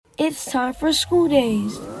It's time for School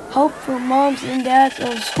Days. Help for moms and dads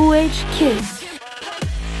of school-aged kids.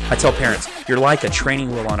 I tell parents, you're like a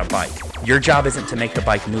training wheel on a bike. Your job isn't to make the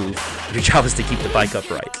bike move. Your job is to keep the bike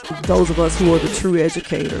upright. Those of us who are the true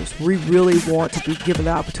educators, we really want to be given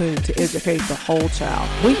the opportunity to educate the whole child.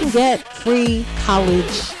 We can get free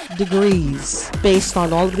college degrees based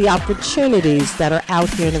on all of the opportunities that are out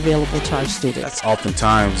here and available to our students.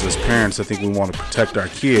 Oftentimes, as parents, I think we want to protect our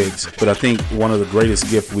kids, but I think one of the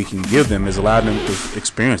greatest gifts we can give them is allow them to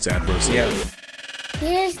experience adversity.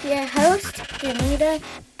 Here's your host, Danita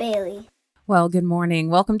Bailey. Well, good morning.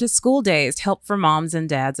 Welcome to School Days, Help for Moms and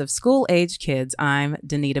Dads of School-Aged Kids. I'm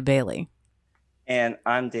Danita Bailey. And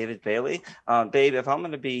I'm David Bailey. Babe, if I'm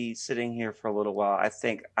going to be sitting here for a little while, I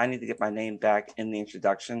think I need to get my name back in the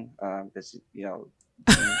introduction because, you're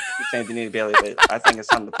saying Danita Bailey, but I think it's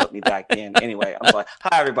time to put me back in. Anyway, I'm like,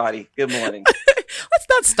 hi, everybody. Good morning. Let's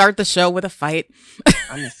not start the show with a fight.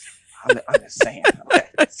 I'm just saying. Okay.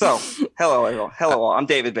 So, hello, everyone. Hello, all. I'm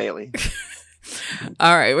David Bailey.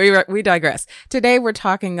 All right, we digress. Today, we're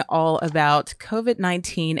talking all about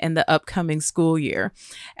COVID-19 and the upcoming school year.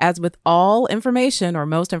 As with all information or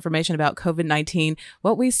most information about COVID-19,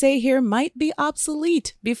 what we say here might be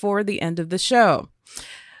obsolete before the end of the show.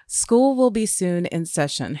 School will be soon in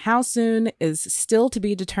session. How soon is still to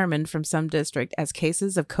be determined from some districts as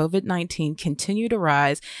cases of COVID-19 continue to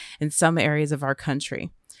rise in some areas of our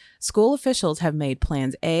country. School officials have made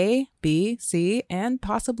plans A, B, C, and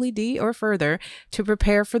possibly D or further to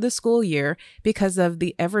prepare for the school year because of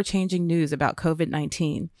the ever-changing news about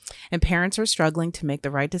COVID-19, and parents are struggling to make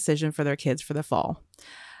the right decision for their kids for the fall.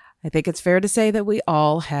 I think it's fair to say that we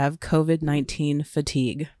all have COVID-19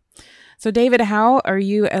 fatigue. So, David, how are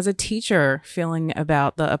you as a teacher feeling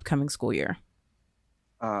about the upcoming school year?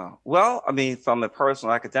 Well, I mean, from a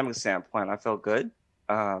personal academic standpoint, I feel good.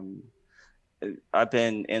 I've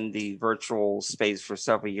been in the virtual space for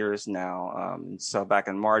several years now. So back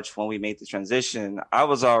in March, when we made the transition,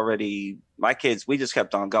 my kids, we just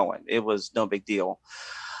kept on going. It was no big deal.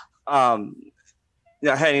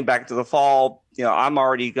 Heading back to the fall, I'm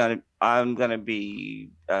going to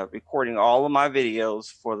be recording all of my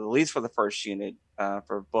videos at least for the first unit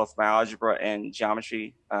for both my algebra and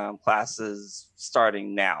geometry classes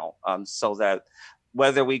starting now. So that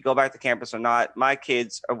whether we go back to campus or not, my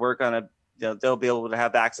kids, they'll be able to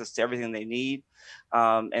have access to everything they need.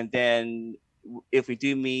 And then if we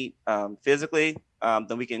do meet physically,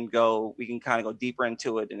 then we can kind of go deeper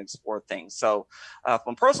into it and explore things. So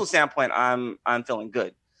from a personal standpoint, I'm feeling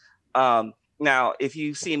good. Now, if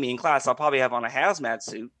you see me in class, I'll probably have on a hazmat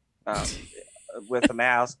suit with a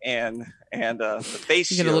mask and the face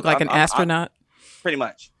shield. You're going to look like an astronaut? Pretty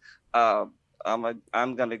much.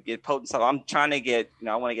 I'm going to get potent stuff. I'm trying to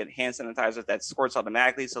I want to get hand sanitizer that squirts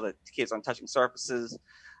automatically so that the kids aren't touching surfaces.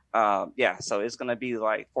 So it's going to be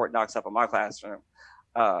like Fort Knox up in my classroom.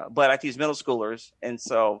 But I teach middle schoolers. And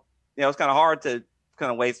so, it's kind of hard to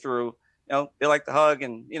kind of wade through, they like to hug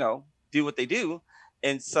and, do what they do.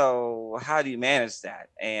 And so how do you manage that?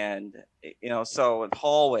 And, so in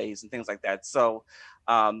hallways and things like that. So,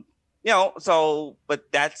 but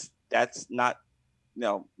that's not,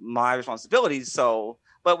 my responsibilities. So,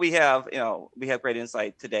 but we have great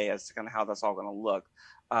insight today as to kind of how that's all going to look.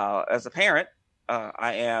 As a parent,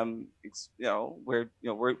 I am, we're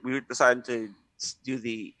deciding to do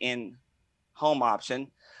the in-home option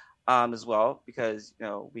as well because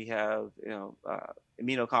we have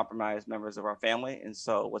immunocompromised members of our family, and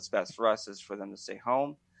so what's best for us is for them to stay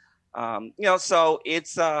home. So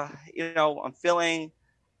it's I'm feeling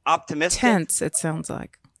optimistic. Tense, it sounds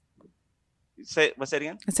like. Say it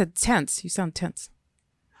again? I said tense. You sound tense.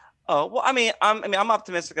 Oh, well, I'm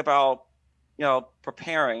optimistic about,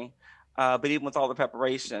 preparing, but even with all the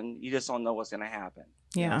preparation, you just don't know what's going to happen.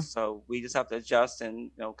 Yeah. So we just have to adjust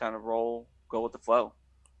and, kind of go with the flow.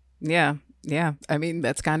 Yeah. Yeah.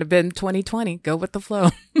 That's kind of been 2020. Go with the flow.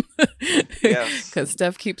 Yes. Because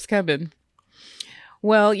stuff keeps coming.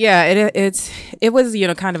 Well, yeah, it was,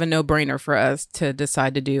 kind of a no-brainer for us to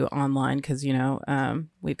decide to do online because,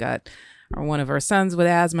 we've got one of our sons with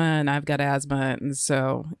asthma and I've got asthma. And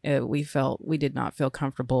so we did not feel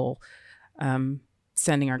comfortable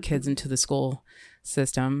sending our kids into the school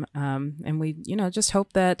system. And we, just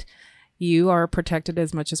hope that you are protected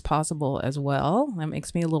as much as possible as well. That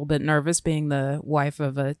makes me a little bit nervous being the wife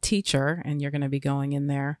of a teacher and you're going to be going in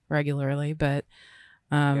there regularly. But,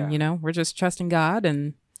 we're just trusting God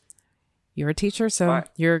and you're a teacher. So right.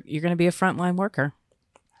 You're going to be a frontline worker.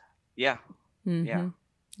 Yeah. Mm-hmm.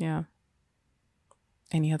 Yeah.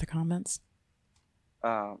 Any other comments?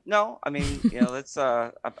 No, let's.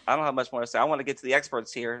 I don't have much more to say. I want to get to the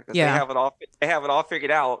experts here because yeah. They have it all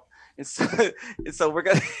figured out. And so we're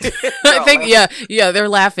gonna. I think they're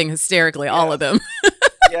laughing hysterically, all of them.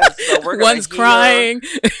 Yeah, so we're gonna One's crying.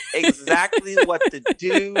 Exactly what to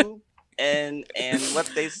do, and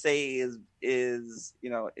what they say is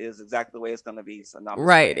exactly the way it's gonna be. So not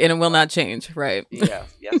right, and it will not change. Right. Yes.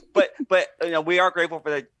 But we are grateful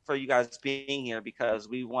for you guys being here, because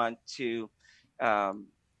we want to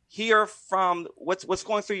hear from what's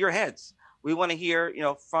going through your heads. We want to hear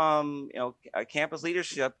from campus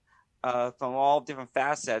leadership from all different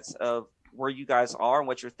facets of where you guys are and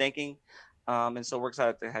what you're thinking. And so we're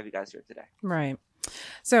excited to have you guys here today. Right.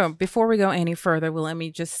 So before we go any further, well, let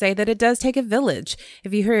me just say that it does take a village.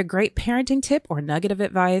 If you hear a great parenting tip or nugget of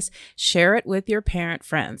advice, share it with your parent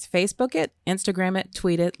friends. Facebook it, Instagram it,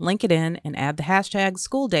 tweet it, link it in, and add the hashtag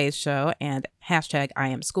School Days Show and hashtag I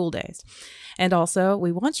Am School Days. And also,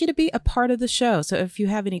 we want you to be a part of the show. So if you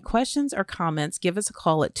have any questions or comments, give us a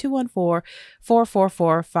call at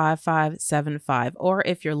 214-444-5575. Or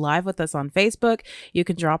if you're live with us on Facebook, you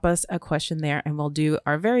can drop us a question there and we'll do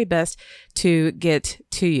our very best to get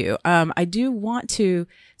to you. I do want to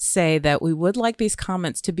say that we would like these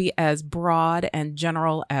comments to be as broad and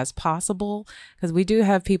general as possible, because we do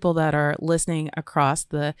have people that are listening across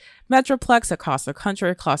the Metroplex, across the country,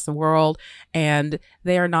 across the world, and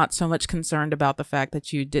they are not so much concerned about the fact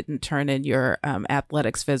that you didn't turn in your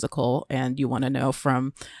athletics physical, and you want to know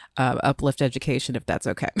from Uplift Education if that's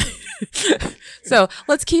okay. So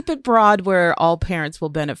let's keep it broad where all parents will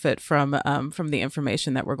benefit from the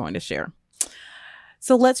information that we're going to share.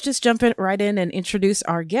 So let's just jump right in and introduce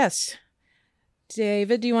our guest.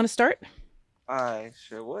 David, do you want to start? I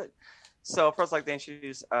sure would. So first, I'd like to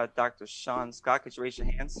introduce Dr. Sean Scott. Could you raise your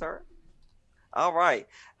hand, sir? All right.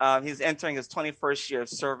 He's entering his 21st year of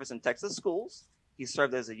service in Texas schools. He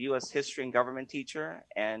served as a U.S. history and government teacher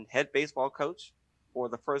and head baseball coach for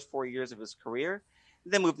the first 4 years of his career,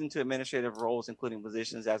 then moved into administrative roles, including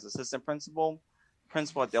positions as assistant principal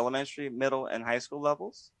at the elementary, middle, and high school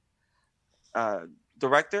levels.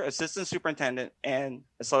 Director, assistant superintendent, and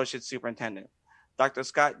associate superintendent. Dr.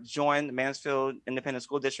 Scott joined Mansfield Independent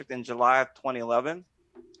School District in July of 2011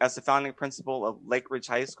 as the founding principal of Lake Ridge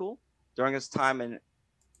High School. During his time in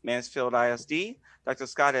Mansfield ISD, Dr.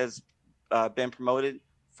 Scott has been promoted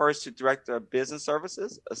first to Director of Business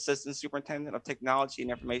Services, Assistant Superintendent of Technology and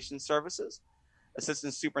Information Services,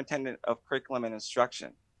 Assistant Superintendent of Curriculum and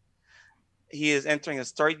Instruction. He is entering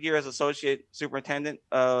his third year as Associate Superintendent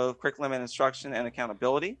of Curriculum and Instruction and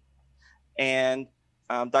Accountability. And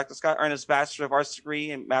Dr. Scott earned his Bachelor of Arts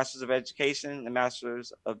degree and Masters of Education and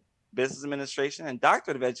Masters of Business Administration and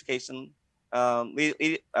Doctorate of Education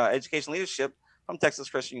Education Leadership from Texas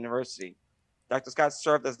Christian University. Dr. Scott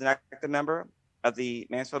served as an active member of the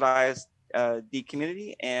Mansfield ISD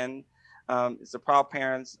community and is the proud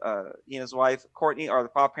parents. He and his wife, Courtney, are the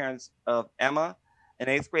proud parents of Emma, an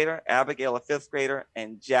 8th grader, Abigail, a 5th grader,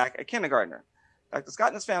 and Jack, a kindergartner. Dr. Scott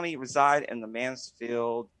and his family reside in the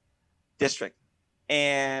Mansfield district.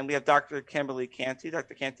 And we have Dr. Kimberly Canty.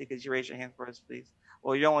 Dr. Canty, could you raise your hand for us, please?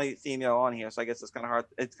 Well, you're only female on here, so I guess it's kind of hard.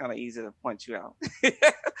 It's kind of easy to point you out.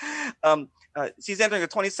 She's entering her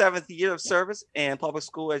 27th year of service in public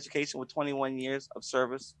school education with 21 years of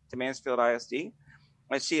service to Mansfield ISD.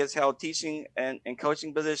 And she has held teaching and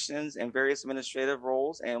coaching positions in various administrative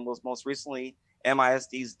roles and was most recently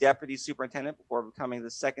MISD's deputy superintendent before becoming the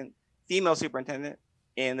second female superintendent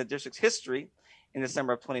in the district's history in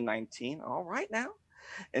December of 2019. All right now.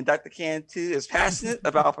 And Dr. Cantu is passionate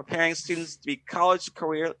about preparing students to be college,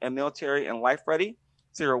 career, and military and life ready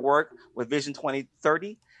through her work with Vision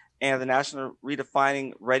 2030 and the National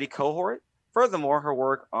Redefining Ready cohort. Furthermore, her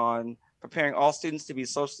work on preparing all students to be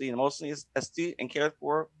socially and emotionally astute and cared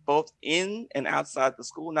for both in and outside the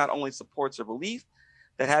school not only supports her belief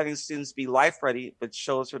that having students be life ready, but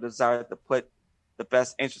shows her desire to put the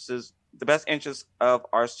best interests of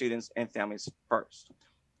our students and families first.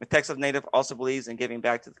 The Texas native also believes in giving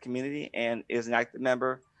back to the community and is an active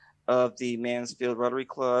member of the Mansfield Rotary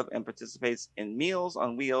Club and participates in Meals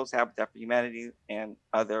on Wheels, Habitat for Humanity, and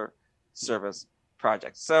other service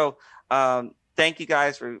projects. So thank you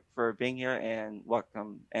guys for being here, and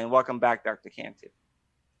welcome back, Dr. Cantu.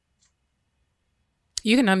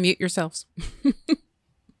 You can unmute yourselves.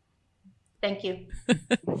 Thank you.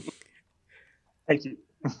 Thank you.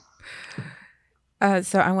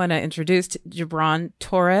 So I want to introduce Gibran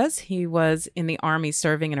Torres. He was in the Army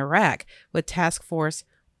serving in Iraq with Task Force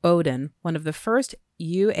Odin, one of the first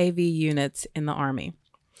UAV units in the Army.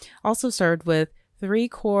 Also served with 3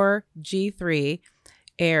 Corps G3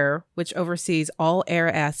 which oversees all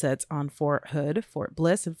air assets on Fort Hood, Fort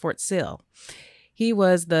Bliss, and Fort Sill. He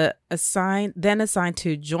was then assigned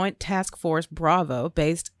to Joint Task Force Bravo,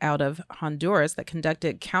 based out of Honduras, that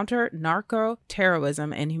conducted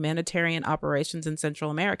counter-narco-terrorism and humanitarian operations in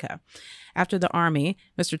Central America. After the Army,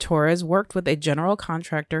 Mr. Torres worked with a general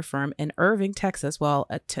contractor firm in Irving, Texas, while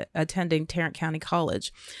attending Tarrant County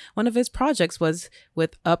College. One of his projects was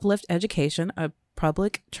with Uplift Education, a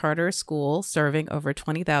public charter school serving over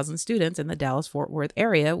 20,000 students in the Dallas-Fort Worth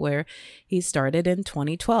area, where he started in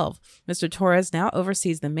 2012. Mr. Torres now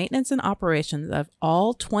oversees the maintenance and operations of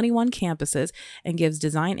all 21 campuses and gives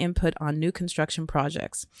design input on new construction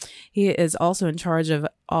projects. He is also in charge of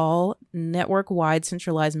all network-wide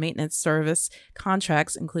centralized maintenance service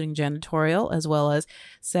contracts, including janitorial, as well as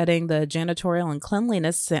setting the janitorial and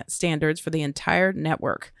cleanliness standards for the entire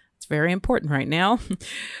network. It's very important right now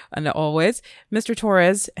and always. Mr.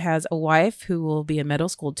 Torres has a wife who will be a middle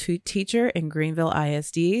school teacher in Greenville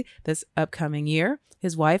ISD this upcoming year.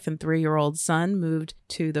 His wife and 3-year-old son moved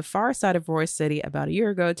to the far side of Royce City about a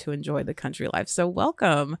year ago to enjoy the country life. So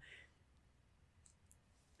welcome.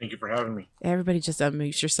 Thank you for having me. Everybody just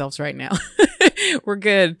unmute yourselves right now. We're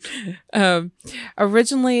good.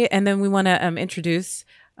 Originally, and then we want to introduce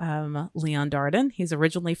Leon Darden. He's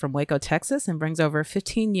originally from Waco, Texas, and brings over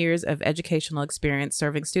 15 years of educational experience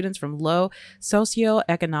serving students from low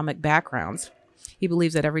socioeconomic backgrounds. He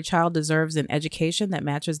believes that every child deserves an education that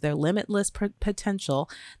matches their limitless potential,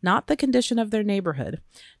 not the condition of their neighborhood.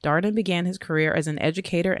 Darden began his career as an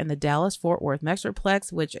educator in the Dallas-Fort Worth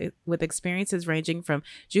Metroplex, with experiences ranging from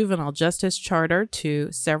juvenile justice charter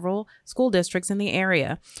to several school districts in the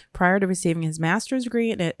area. Prior to receiving his master's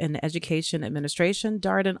degree in education administration,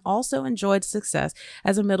 Darden also enjoyed success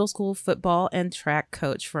as a middle school football and track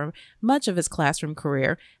coach for much of his classroom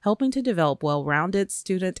career, helping to develop well-rounded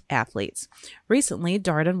student athletes. Recently,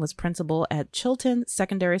 Darden was principal at Chilton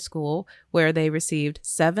Secondary School, where they received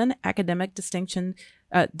 7 academic distinctions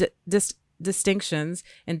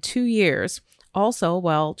in 2 years. Also,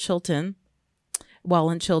 while in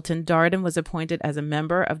Chilton, Darden was appointed as a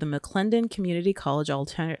member of the McClendon Community College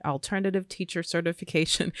Alternative Teacher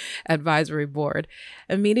Certification Advisory Board.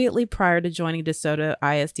 Immediately prior to joining DeSoto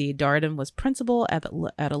ISD, Darden was principal at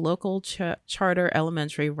a local charter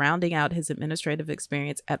elementary, rounding out his administrative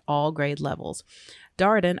experience at all grade levels.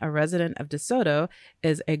 Darden, a resident of DeSoto,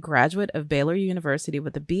 is a graduate of Baylor University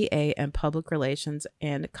with a BA in Public Relations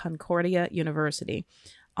and Concordia University,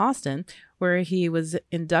 Austin, where he was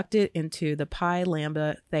inducted into the Pi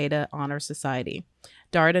Lambda Theta Honor Society.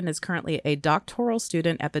 Darden is currently a doctoral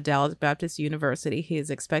student at the Dallas Baptist University. He is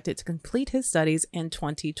expected to complete his studies in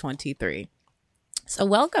 2023. So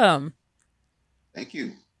welcome. Thank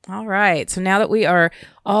you. All right. So now that we are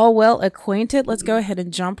all well acquainted, let's go ahead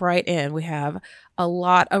and jump right in. We have a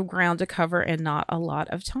lot of ground to cover and not a lot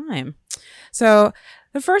of time. So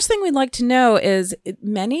the first thing we'd like to know is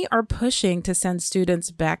many are pushing to send students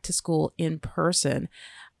back to school in person.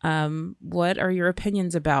 What are your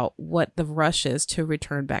opinions about what the rush is to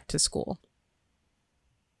return back to school?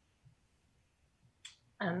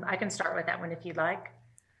 I can start with that one if you'd like.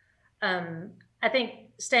 I think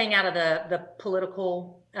staying out of the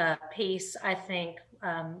political piece, I think,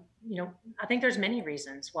 I think there's many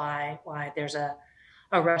reasons why there's a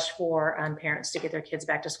rush for parents to get their kids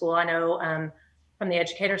back to school. I know from the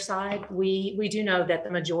educator side, we do know that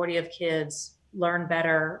the majority of kids learn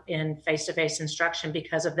better in face-to-face instruction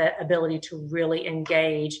because of that ability to really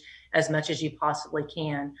engage as much as you possibly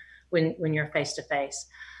can when you're face-to-face.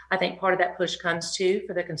 I think part of that push comes too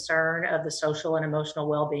for the concern of the social and emotional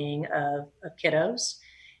well-being of kiddos.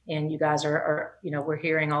 And you guys are we're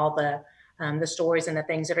hearing all the stories and the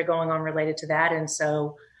things that are going on related to that. And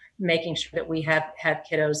so making sure that we have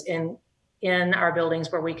kiddos in our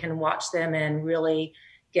buildings where we can watch them and really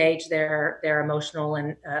gauge their emotional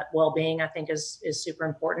and well-being, I think is super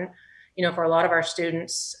important. For a lot of our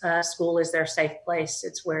students, school is their safe place.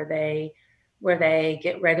 It's where they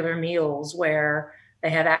get regular meals, where they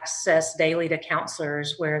have access daily to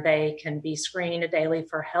counselors, where they can be screened daily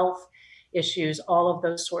for health issues, all of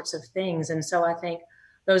those sorts of things. And so I think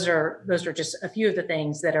those are just a few of the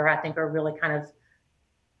things that I think are really kind of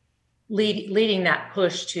leading that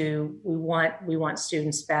push to we want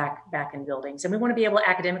students back in buildings, and we want to be able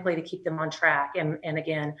academically to keep them on track. And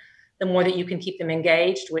again, the more that you can keep them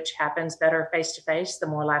engaged, which happens better face to face, the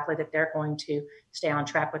more likely that they're going to stay on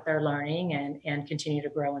track with their learning and continue to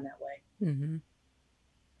grow in that way. Mm-hmm.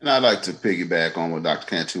 And I'd like to piggyback on what Dr.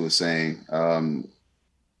 Cantu was saying.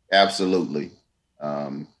 Absolutely.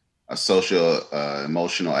 A social,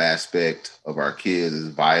 emotional aspect of our kids is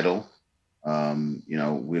vital.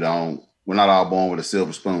 We're not all born with a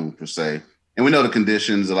silver spoon per se. And we know the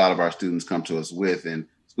conditions a lot of our students come to us with, and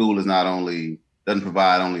school is not only doesn't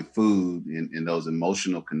provide only food and those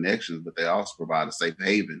emotional connections, but they also provide a safe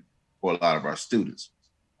haven for a lot of our students.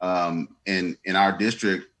 In our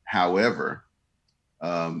district, however,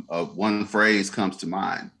 one phrase comes to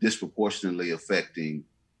mind: disproportionately affecting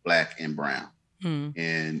Black and Brown.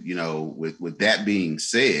 And, with that being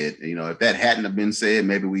said, if that hadn't have been said,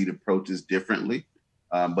 maybe we'd approach this differently.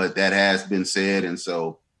 But that has been said. And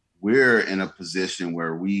so we're in a position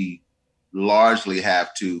where we largely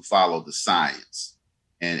have to follow the science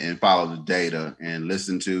and follow the data and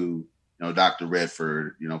listen to, Dr.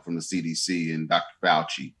 Redford, from the CDC, and Dr.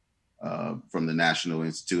 Fauci from the National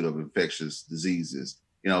Institute of Infectious Diseases.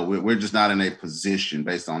 We're just not in a position,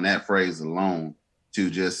 based on that phrase alone, to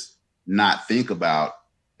just not think about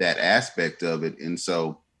that aspect of it. And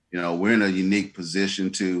so, we're in a unique position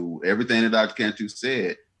to everything that Dr. Cantu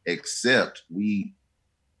said, except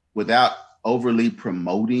without overly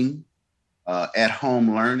promoting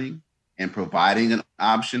at-home learning and providing an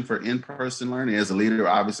option for in-person learning. As a leader,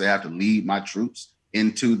 obviously I have to lead my troops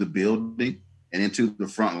into the building and into the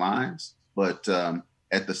front lines. But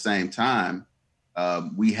at the same time,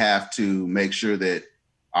 we have to make sure that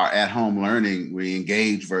our at-home learning, we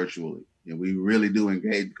engage virtually. And we really do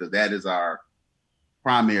engage, because that is our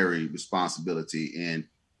primary responsibility. And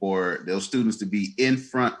for those students to be in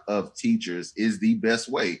front of teachers is the best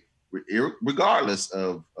way, regardless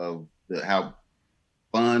of how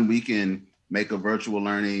fun we can make a virtual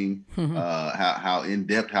learning, how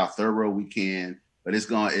in-depth, how thorough we can. But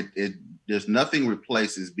there's nothing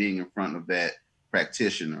replaces being in front of that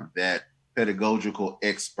practitioner, that pedagogical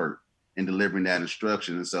expert in delivering that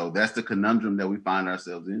instruction. And so that's the conundrum that we find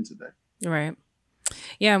ourselves in today. Right.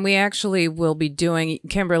 Yeah, and we actually will be doing,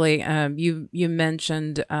 Kimberly, you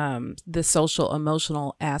mentioned the social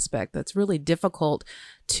emotional aspect that's really difficult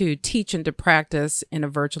to teach and to practice in a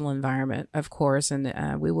virtual environment, of course.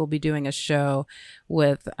 And we will be doing a show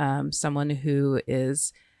with someone who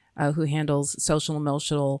handles social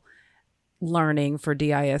emotional learning for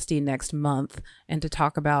DISD next month, and to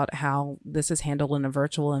talk about how this is handled in a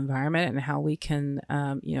virtual environment and how we can,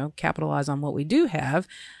 capitalize on what we do have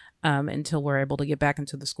until we're able to get back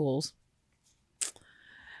into the schools.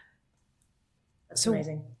 That's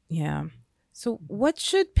amazing. Yeah. So what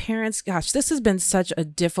should parents, gosh, this has been such a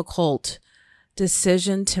difficult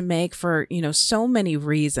decision to make for, so many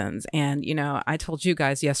reasons. And, I told you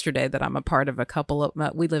guys yesterday that I'm a part of a couple of,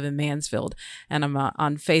 we live in Mansfield, and I'm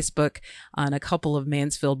on Facebook on a couple of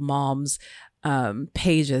Mansfield moms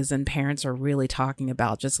pages, and parents are really talking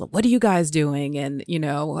about just, what are you guys doing? And,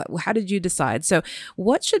 how did you decide? So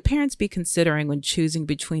what should parents be considering when choosing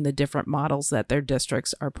between the different models that their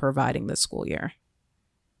districts are providing this school year?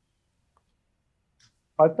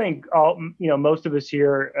 I think most of us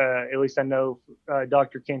here, at least I know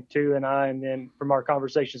Dr. Cantu and I, and then from our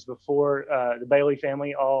conversations before, the Bailey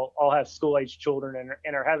family all have school-age children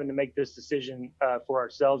and are having to make this decision for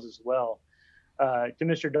ourselves as well. To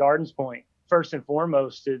Mr. Darden's point, first and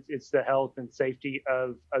foremost, it's the health and safety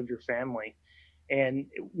of your family. And,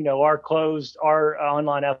 our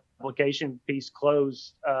online application piece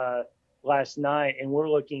closed last night, and we're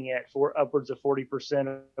looking at upwards of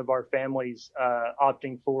 40% of our families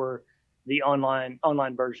opting for the online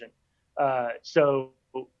version. So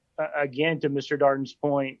again, to Mr. Darden's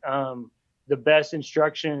point, the best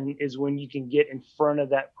instruction is when you can get in front of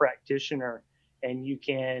that practitioner, and you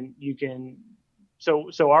can.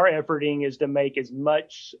 So our efforting is to make as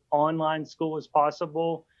much online school as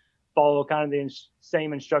possible, follow kind of the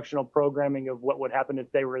same instructional programming of what would happen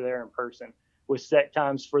if they were there in person, with set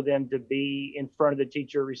times for them to be in front of the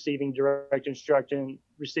teacher, receiving direct instruction,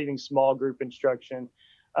 receiving small group instruction,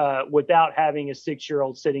 without having a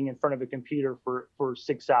 6-year-old sitting in front of a computer for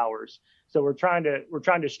 6 hours. So we're trying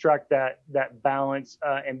to strike that balance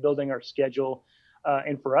and building our schedule.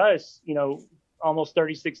 And for us, almost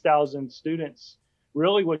 36,000 students.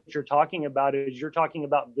 Really, what you're talking about is you're talking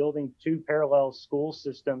about building 2 parallel school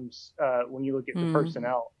systems when you look at the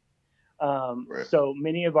personnel. Right. So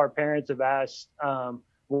many of our parents have asked,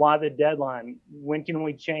 why the deadline? When can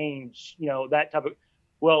we change? That type of.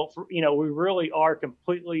 Well, we really are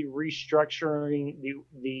completely restructuring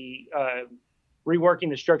the reworking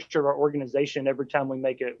the structure of our organization every time we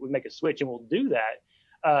make a switch, and we'll do that.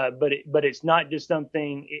 But it's not just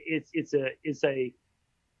something. It's a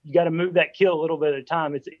you got to move that keel a little bit at a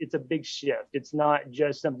time. It's a big shift. It's not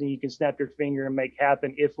just something you can snap your finger and make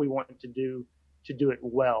happen if we want to do it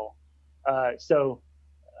well. All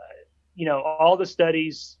the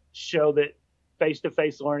studies show that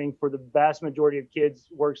face-to-face learning for the vast majority of kids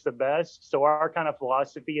works the best. So our kind of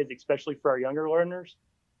philosophy is, especially for our younger learners,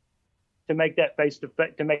 to make that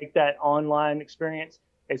face-to-face, to make that online experience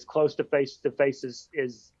as close to face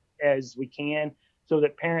as we can, so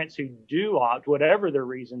that parents who do opt, whatever their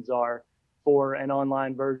reasons are, for an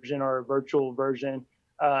online version or a virtual version,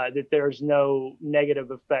 that there's no negative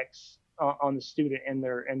effects on the student and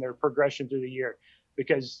their progression through the year.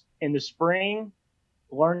 Because in the spring,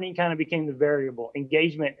 learning kind of became the variable.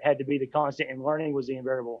 Engagement had to be the constant, and learning was the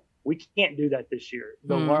invariable. We can't do that this year.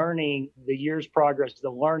 The learning, the year's progress,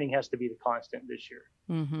 the learning has to be the constant this year.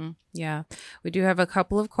 Yeah. We do have a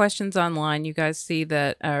couple of questions online. You guys see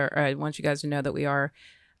that, or I want you guys to know that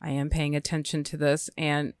I am paying attention to this.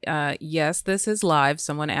 And yes, this is live.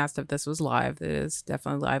 Someone asked if this was live. It is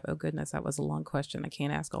definitely live. Oh, goodness, that was a long question. I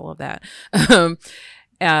can't ask all of that.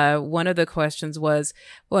 One of the questions was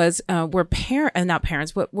were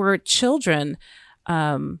children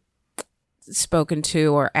spoken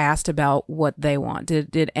to or asked about what they want?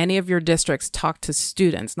 Did any of your districts talk to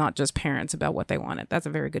students, not just parents, about what they wanted? That's a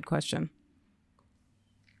very good question.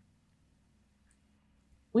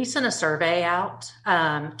 We sent a survey out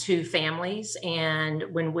to families, and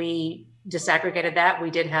when we disaggregated that, we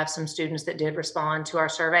did have some students that did respond to our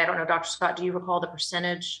survey. I don't know, Dr. Scott, do you recall the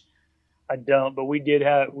percentage? I don't, but we did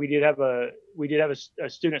have a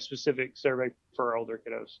student specific survey for older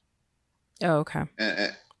kiddos. Oh, okay.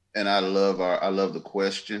 And I love the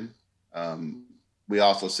question. We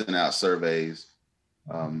also send out surveys,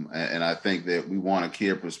 and I think that we want a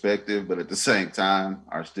kid perspective, but at the same time,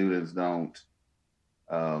 our students don't.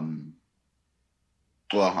 Well,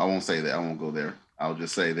 I won't say that. I won't go there. I'll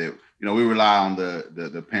just say that we rely on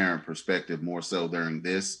the parent perspective more so during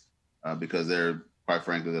this because they're, quite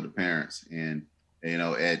frankly, they're the parents. And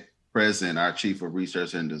at present, our chief of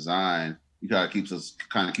research and design, he kind of keeps us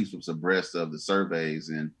abreast of the surveys,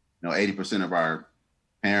 and 80% of our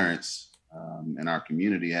parents in our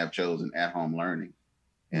community have chosen at-home learning.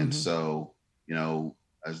 And so,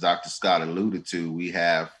 as Dr. Scott alluded to, we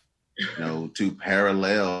have, two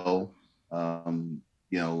parallel,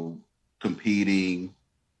 competing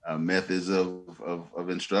methods of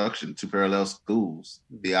instruction, two parallel schools,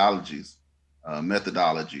 theologies,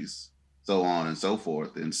 methodologies, so on and so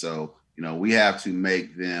forth. And so, we have to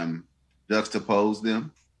make them, juxtapose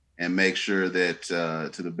them, and make sure that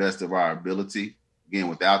to the best of our ability, again,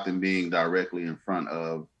 without them being directly in front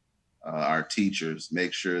of our teachers,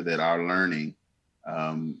 make sure that our learning,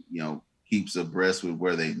 keeps abreast with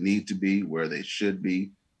where they need to be, where they should be,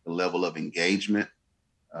 the level of engagement,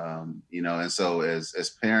 and so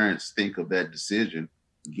as parents think of that decision,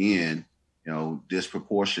 again,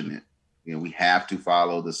 disproportionate. We have to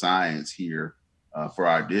follow the science here for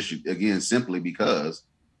our district, again, simply because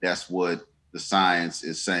that's what the science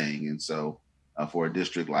is saying. And so for a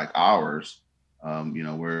district like ours,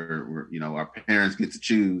 we're our parents get to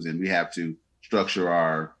choose, and we have to structure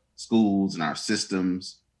our schools and our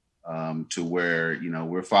systems to where,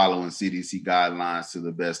 we're following CDC guidelines to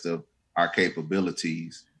the best of our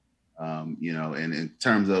capabilities. And in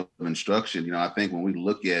terms of instruction, I think when we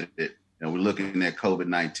look at it, we're looking at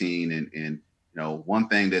COVID-19 and one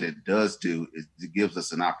thing that it does do is it gives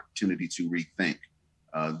us an opportunity to rethink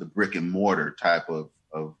the brick and mortar type of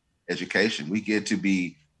education. We get to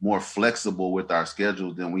be more flexible with our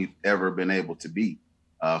schedules than we've ever been able to be.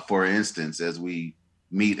 For instance, as we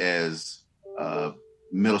meet as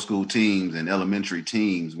middle school teams and elementary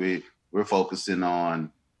teams, we're focusing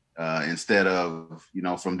on instead of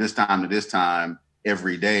from this time to this time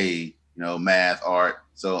every day, math, art,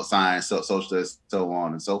 so science, social, so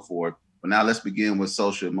on and so forth. But now let's begin with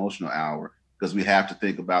social emotional hour, because we have to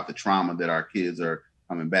think about the trauma that our kids are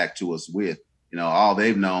coming back to us with. All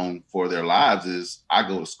they've known for their lives is I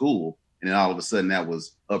go to school, and then all of a sudden that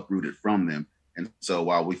was uprooted from them. And so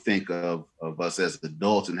while we think of us as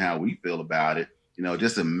adults and how we feel about it,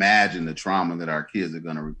 just imagine the trauma that our kids are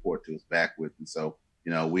going to report to us back with. And so,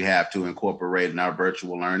 we have to incorporate in our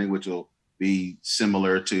virtual learning, which will be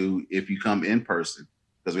similar to if you come in person,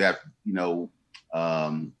 because we have to,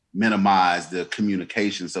 minimize the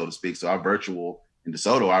communication, so to speak. So our virtual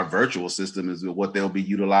system is what they'll be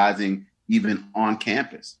utilizing even on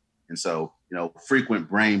campus. And so, frequent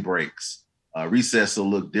brain breaks, recess will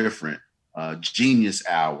look different, genius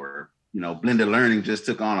hour, blended learning just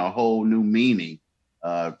took on a whole new meaning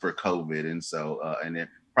for COVID. And so, and then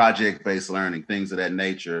project-based learning, things of that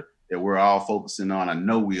nature that we're all focusing on. I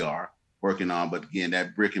know we are working on, but again,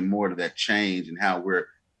 that brick and mortar, that change and how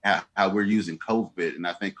we're using COVID. And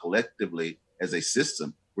I think collectively as a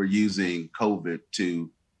system, we're using COVID to,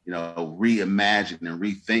 reimagine and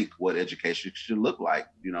rethink what education should look like,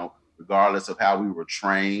 regardless of how we were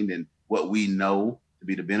trained and what we know to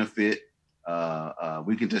be the benefit.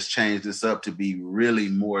 We can just change this up to be really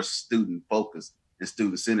more student focused and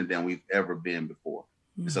student centered than we've ever been before.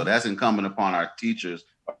 So that's incumbent upon our teachers,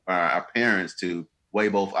 our parents, to weigh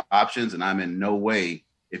both options. And I'm in no way,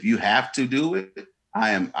 if you have to do it,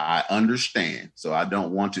 I understand. So I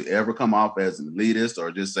don't want to ever come off as an elitist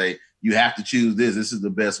or just say, you have to choose this. This is the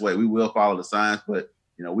best way. We will follow the science, but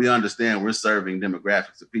we understand we're serving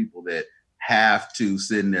demographics of people that have to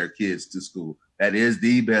send their kids to school. That is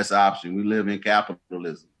the best option. We live in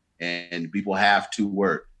capitalism and people have to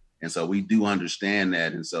work. And so we do understand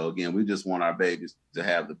that. And so again, we just want our babies to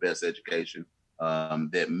have the best education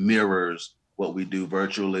that mirrors what we do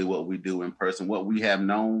virtually, what we do in person, what we have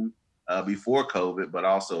known before COVID, but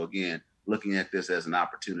also, again, looking at this as an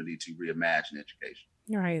opportunity to reimagine education.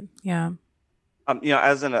 Right. Yeah.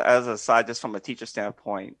 As a side, just from a teacher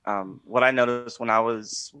standpoint, what I noticed when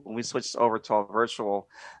we switched over to all virtual,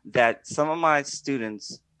 that some of my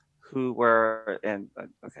students who were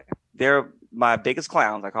they're my biggest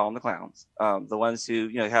clowns. I call them the clowns. The ones who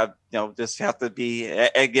just have to be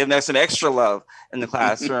give them some extra love in the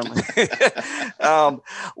classroom.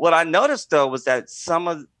 What I noticed though was that some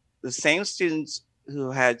of the same students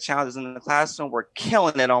who had challenges in the classroom were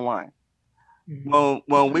killing it online.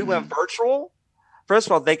 When we went virtual, first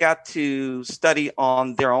of all, they got to study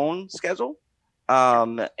on their own schedule.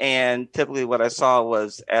 And typically what I saw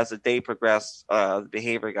was as the day progressed, the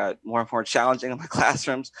behavior got more and more challenging in my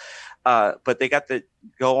classrooms. But they got to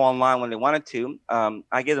go online when they wanted to.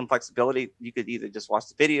 I gave them flexibility. You could either just watch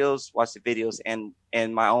the videos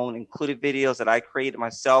and my own included videos that I created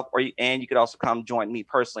myself, and you could also come join me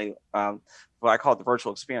personally, what I call it the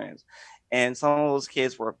virtual experience. And some of those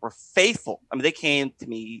kids were faithful. I mean, they came to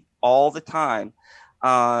me all the time.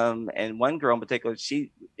 And one girl in particular,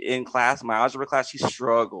 she in class, my algebra class, she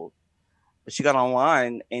struggled, but she got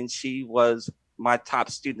online and she was my top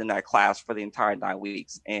student in that class for the entire 9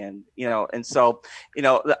 weeks. And, so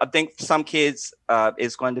I think for some kids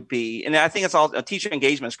is going to be, and I think it's all teacher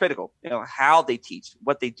engagement is critical, how they teach,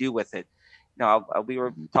 what they do with it. We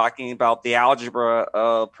were talking about the algebra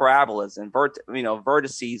of parabolas and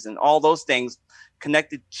vertices and all those things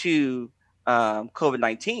connected to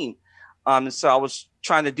COVID-19. So I was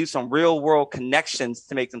trying to do some real world connections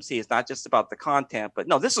to make them see it's not just about the content, but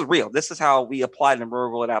no, this is real. This is how we apply it in real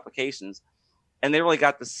world applications. And they really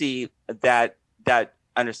got to see that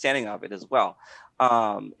understanding of it as well.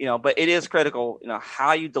 But it is critical,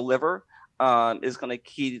 how you deliver is going to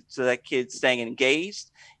key to that kid staying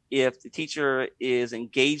engaged. If the teacher is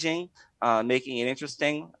engaging, making it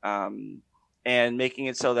interesting, and making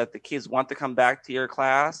it so that the kids want to come back to your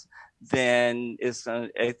class, then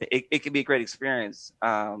it can be a great experience.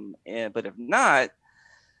 But if not,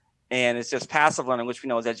 and it's just passive learning, which we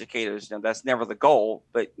know as educators, that's never the goal.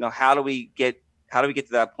 But how do we get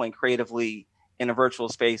to that point creatively in a virtual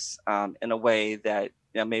space in a way that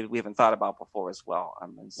maybe we haven't thought about before as well?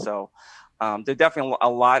 And so there are definitely a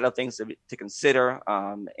lot of things to consider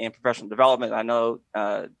in professional development. I know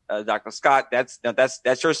Dr. Scott, that's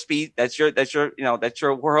your speed, that's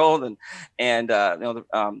your world, and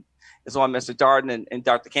as well, Mr. Darden and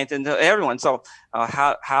Dr. Kenton, everyone. So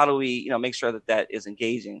how do we make sure that is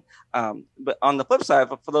engaging? But on the flip side,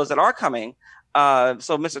 for those that are coming,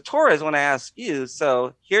 so Mr. Torres, I want to ask you,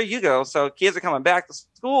 so here you go. So kids are coming back to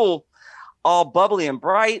school all bubbly and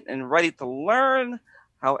bright and ready to learn.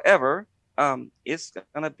 However, it's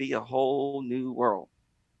going to be a whole new world.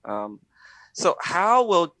 So how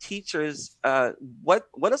will teachers,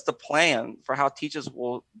 what is the plan for how teachers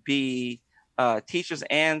will be teachers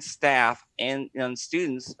and staff and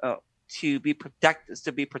students to be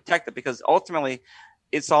protected, because ultimately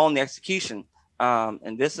it's all in the execution.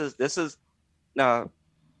 And this is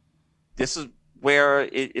where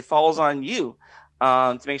it falls on you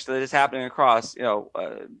to make sure that it's happening across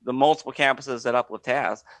the multiple campuses that Uplift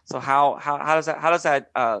has. So how does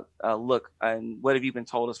that look, and what have you been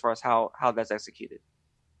told as far as how that's executed?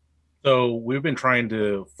 So we've been trying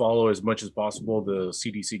to follow as much as possible the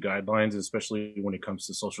CDC guidelines, especially when it comes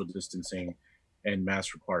to social distancing and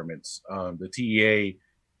mask requirements. The TEA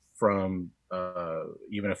from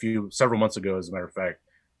even several months ago, as a matter of fact,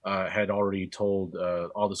 had already told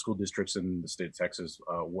all the school districts in the state of Texas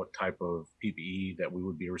what type of PPE that we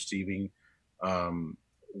would be receiving.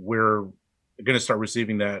 We're going to start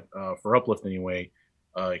receiving that for Uplift anyway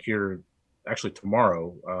here actually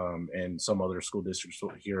tomorrow, and some other school districts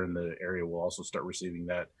here in the area will also start receiving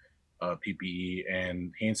that PPE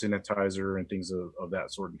and hand sanitizer and things of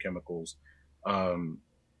that sort, and chemicals.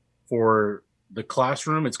 For the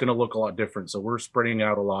classroom, it's going to look a lot different. So we're spreading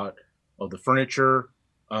out a lot of the furniture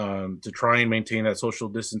to try and maintain that social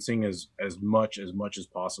distancing as much as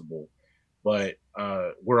possible. But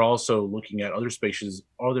we're also looking at other spaces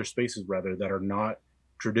rather that are not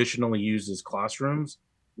traditionally used as classrooms,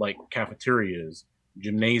 like cafeterias,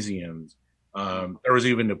 gymnasiums. There was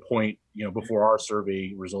even a point, before our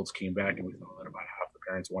survey results came back and we found that about half the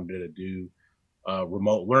parents wanted to do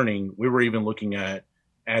remote learning. We were even looking at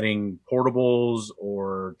adding portables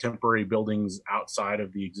or temporary buildings outside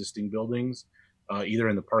of the existing buildings, either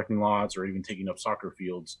in the parking lots or even taking up soccer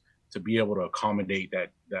fields to be able to accommodate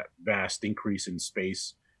that vast increase in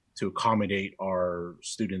space to accommodate our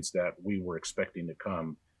students that we were expecting to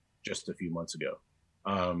come just a few months ago.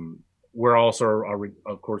 We're also,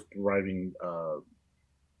 of course, providing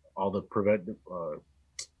all the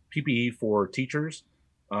PPE for teachers,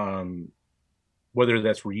 whether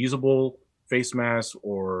that's reusable face masks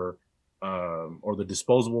or the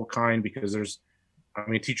disposable kind, because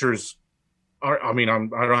teachers are, I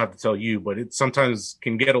don't have to tell you, but it sometimes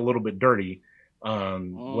can get a little bit dirty,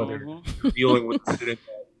 whether you're dealing with a student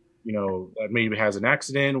that maybe has an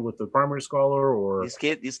accident with the primary scholar, or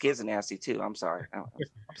these kids are nasty too. I'm sorry.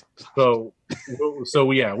 So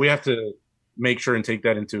yeah, we have to make sure and take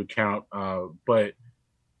that into account. But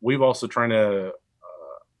we've also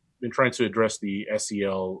been trying to address the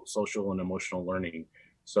SEL, social and emotional learning.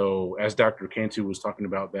 So as Dr. Cantu was talking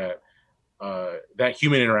about, that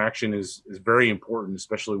human interaction is very important,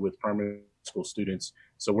 especially with primary school students.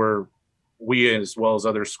 So we, as well as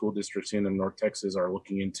other school districts in North Texas, are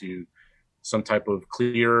looking into some type of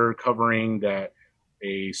clear covering that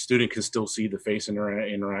a student can still see the face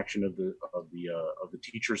interaction of the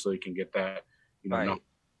teacher, so they can get that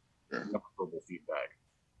non-verbal feedback.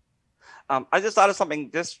 I just thought of something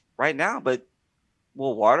just right now, but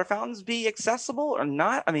will water fountains be accessible or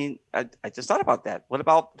not? I just thought about that. What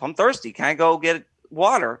about if I'm thirsty? Can I go get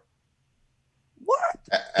water? What?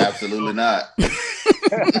 Absolutely not.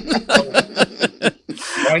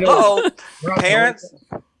 Oh, parents,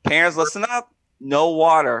 listen up. No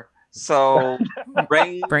water. So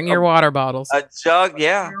bring your water bottles. A jug,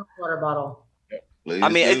 yeah. Water bottle.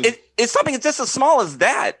 Please it's something just as small as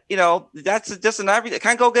that. That's just an everyday.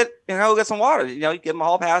 Can I go get some water? You give them a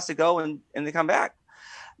hall pass to go and they come back.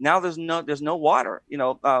 Now there's no water.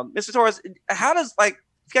 Mr. Torres, how does if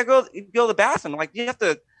you gotta go to the bathroom, you have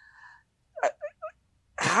to.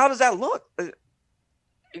 How does that look?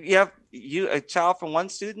 You have a child from one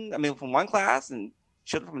student, from one class, and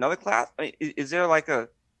children from another class. Is there I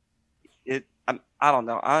don't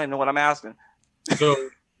know. I don't even know what I'm asking.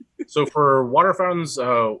 So for water fountains,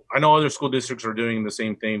 I know other school districts are doing the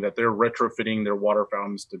same thing, that they're retrofitting their water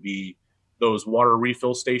fountains to be those water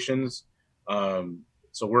refill stations.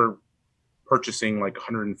 So we're purchasing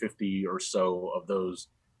 150 or so of those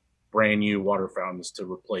brand new water fountains to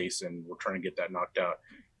replace, and we're trying to get that knocked out.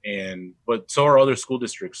 But so are other school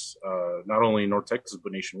districts, not only in North Texas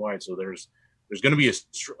but nationwide. So there's going to be a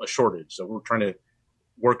shortage. So we're trying to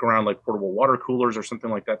work around portable water coolers or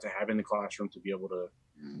something like that to have in the classroom to be able to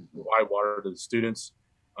provide water to the students.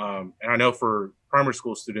 And I know for primary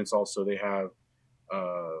school students also, they have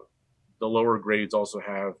the lower grades also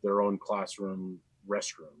have their own classroom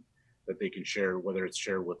restroom that they can share, whether it's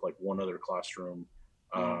shared with one other classroom.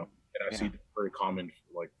 And I see that's very common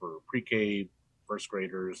for pre-K, first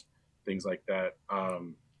graders, things like that.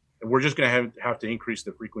 And we're just going to have to increase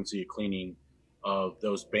the frequency of cleaning of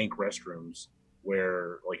those bank restrooms,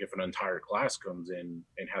 where if an entire class comes in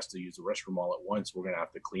and has to use the restroom all at once, we're going to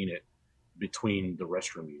have to clean it between the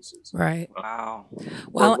restroom uses. Right. Wow.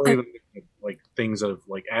 Well, or even things of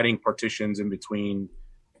adding partitions in between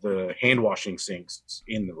the hand washing sinks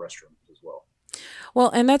in the restroom as well. Well,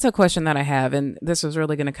 and that's a question that I have, and this is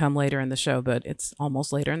really going to come later in the show, but it's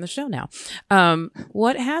almost later in the show now.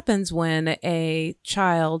 What happens when a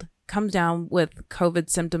child comes down with COVID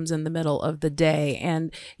symptoms in the middle of the day?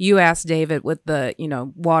 And you asked David with the,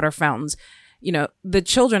 water fountains, the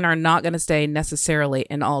children are not going to stay necessarily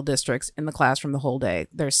in all districts in the classroom the whole day.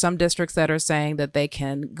 There's some districts that are saying that they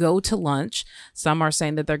can go to lunch. Some are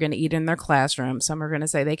saying that they're going to eat in their classroom. Some are going to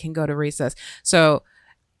say they can go to recess. So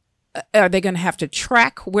are they going to have to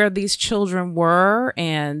track where these children were?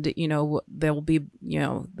 And, they'll be,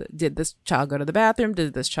 did this child go to the bathroom?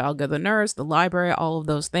 Did this child go to the nurse, the library, all of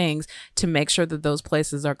those things to make sure that those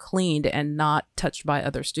places are cleaned and not touched by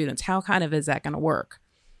other students? How is that going to work?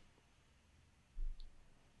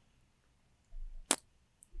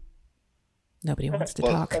 Nobody wants to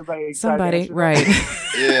talk. Somebody, right?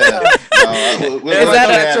 Yeah. We'll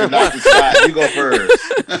you go first.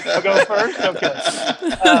 I'll go first. Okay.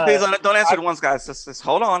 Please don't answer the ones, guys. Just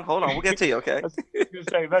hold on. We'll get to you. Okay.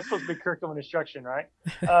 That's supposed to be curriculum instruction, right?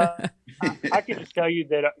 I can just tell you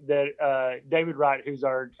that David Wright, who's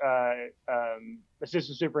our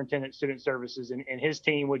assistant superintendent, student services, and his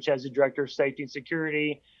team, which has the director of safety and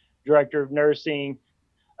security, director of nursing,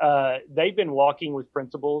 they've been walking with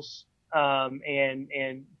principals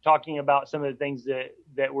and talking about some of the things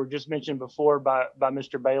that were just mentioned before by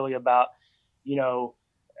Mr. Bailey about,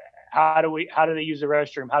 how do they use the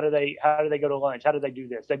restroom? How do they go to lunch? How do they do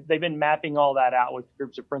this? They've been mapping all that out with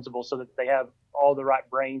groups of principals so that they have all the right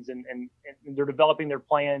brains and they're developing their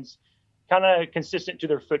plans kind of consistent to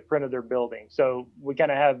their footprint of their building. So we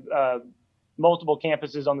kind of have multiple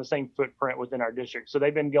campuses on the same footprint within our district. So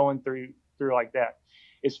they've been going through like that.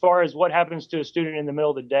 As far as what happens to a student in the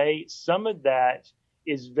middle of the day, some of that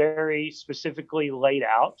is very specifically laid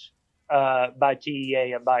out by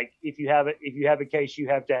TEA. Like if you have a case, you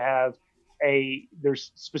have to have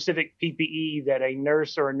there's specific PPE that a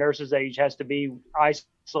nurse or a nurse's aide has to be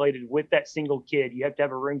isolated with that single kid. You have to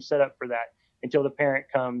have a room set up for that until the parent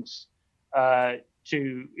comes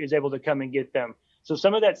is able to come and get them. So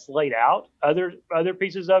some of that's laid out. Other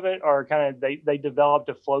pieces of it are kind of they developed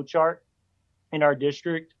a flow chart in our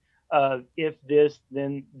district of if this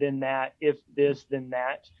then that, if this then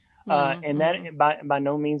that, and that by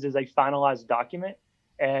no means is a finalized document,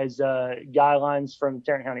 as guidelines from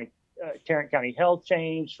Tarrant County Health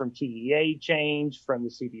change, from TEA change, from the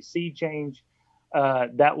CDC change.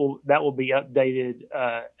 That will be updated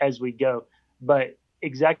as we go. But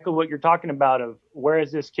exactly what you're talking about of where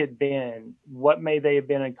has this kid been, what may they have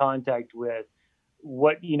been in contact with,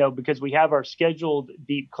 what, because we have our scheduled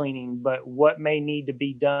deep cleaning, but what may need to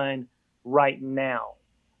be done right now.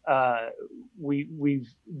 All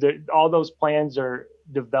those plans are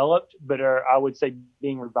developed, but are, I would say,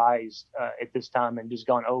 being revised at this time and just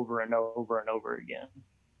gone over and over and over again.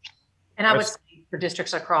 And I would say for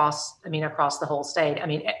districts across the whole state,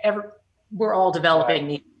 we're all developing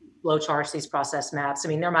these flow charts, these process maps.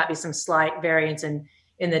 There might be some slight variance in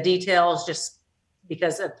the details just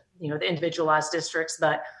because of, the individualized districts,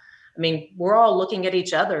 but we're all looking at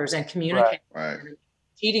each other's and communicating,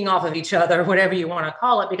 feeding off of each other, whatever you want to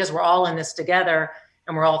call it, because we're all in this together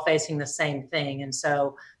and we're all facing the same thing. And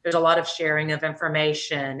so there's a lot of sharing of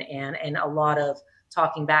information and a lot of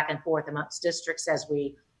talking back and forth amongst districts as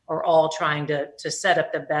we are all trying to set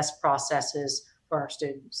up the best processes for our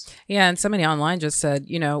students. Yeah, and somebody online just said,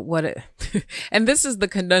 and this is the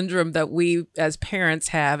conundrum that we as parents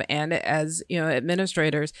have and as,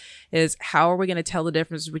 administrators, is how are we going to tell the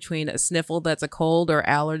difference between a sniffle that's a cold or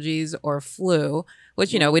allergies or flu,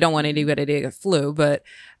 which, we don't want anybody to get flu, but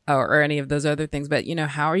or any of those other things. But,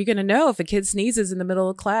 how are you going to know if a kid sneezes in the middle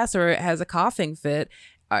of class or has a coughing fit?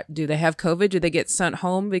 Do they have COVID? Do they get sent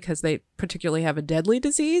home because they particularly have a deadly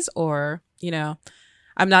disease? Or,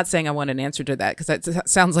 I'm not saying I want an answer to that because that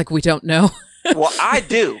sounds like we don't know. Well, I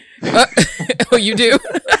do. Oh, you do?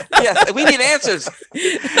 Yes, we need answers. So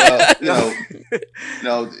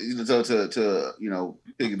to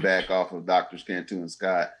piggyback off of Drs. Cantu and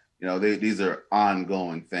Scott, these are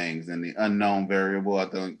ongoing things, and the unknown variable. I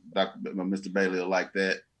think Mr. Bailey will like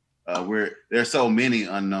that. There's so many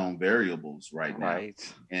unknown variables right now,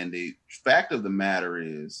 and the fact of the matter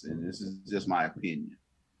is, and this is just my opinion,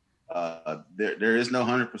 there is no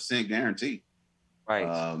 100% guarantee. Right.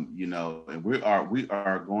 And we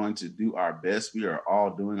are going to do our best. We are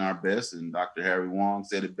all doing our best. And Dr. Harry Wong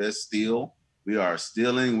said it best still. We are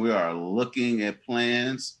stealing. We are looking at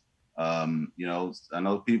plans. I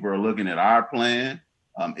know people are looking at our plan.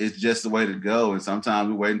 It's just the way to go. And sometimes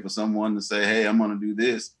we're waiting for someone to say, hey, I'm going to do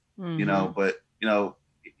this, but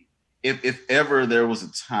if ever there was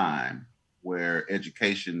a time where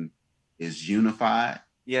education is unified,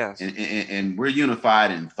 yes, and we're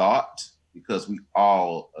unified in thought because we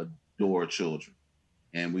all adore children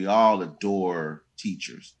and we all adore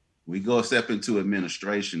teachers. We go a step into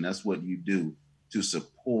administration. That's what you do to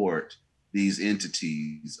support these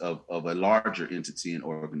entities of a larger entity and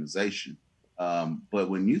organization. But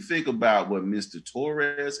when you think about what Mr.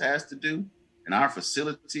 Torres has to do and our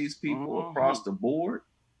facilities people across the board,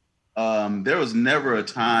 there was never a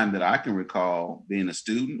time that I can recall being a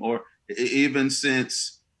student or even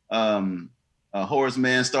since Horace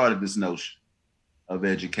Mann started this notion of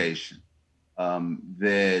education,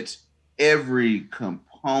 that every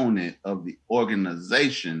component of the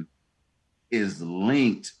organization is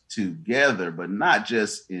linked together, but not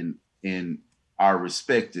just in our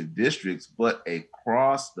respective districts, but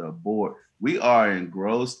across the board. We are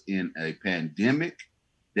engrossed in a pandemic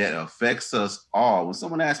that affects us all. When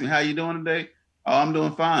someone asks me, how you doing today? Oh, I'm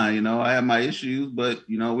doing fine. I have my issues, but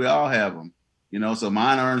we all have them. So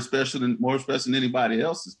mine are more special than anybody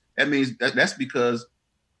else's. That means that's because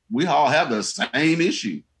we all have the same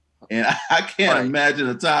issue. And I can't imagine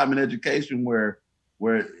a time in education where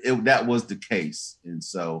that was the case. And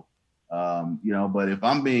so, but if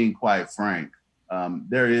I'm being quite frank,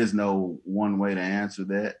 There is no one way to answer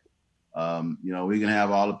that. We can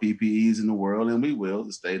have all the PPEs in the world, and we will.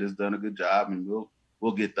 The state has done a good job, and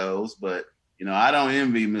we'll get those. But I don't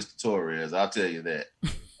envy Mr. Torres. I'll tell you that.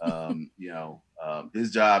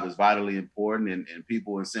 His job is vitally important, and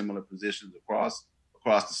people in similar positions across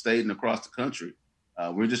the state and across the country.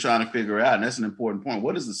 We're just trying to figure out, and that's an important point.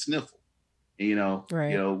 What is the sniffle?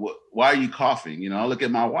 Right. Why are you coughing? I look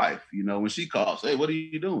at my wife. When she coughs, hey, what are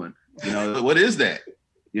you doing? What is that?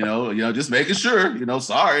 Just making sure.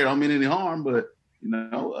 Sorry, I don't mean any harm, but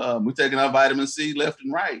we're taking our vitamin C left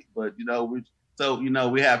and right. But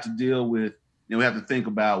we have to deal with. We have to think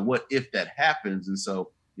about what if that happens, and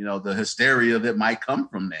so the hysteria that might come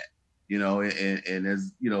from that. And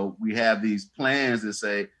as we have these plans that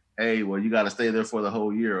say, hey, well, you got to stay there for the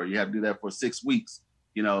whole year, or you have to do that for 6 weeks.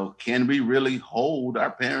 Can we really hold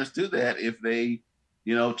our parents to that if they,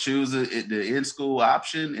 choose the in-school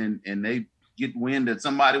option and they get wind that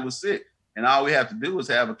somebody was sick? And all we have to do is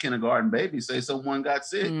have a kindergarten baby say someone got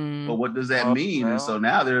sick. But what does that mean? And so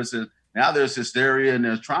now there's hysteria and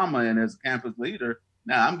there's trauma. And as a campus leader,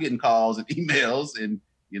 now I'm getting calls and emails and,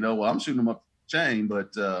 I'm shooting them up the chain.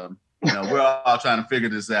 But, we're all trying to figure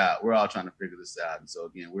this out. And so,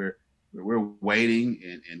 again, we're waiting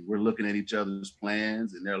and we're looking at each other's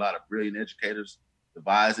plans. And there are a lot of brilliant educators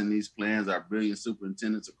devising these plans. Our brilliant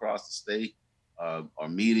superintendents across the state are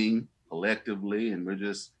meeting collectively. And we're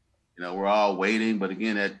just, we're all waiting. But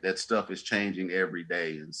again, that stuff is changing every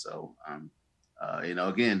day. And so,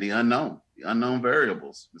 again, the unknown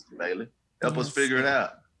variables, Mr. Bailey, help us figure it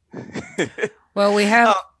out. Well, we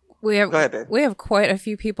have Go ahead, babe. we have quite a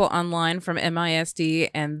few people online from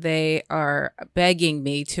MISD, and they are begging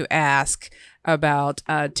me to ask about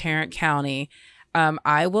Tarrant County.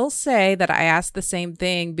 I will say that I asked the same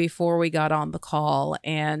thing before we got on the call,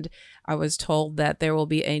 and I was told that there will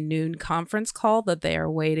be a noon conference call that they are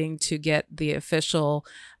waiting to get the official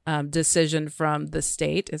decision from the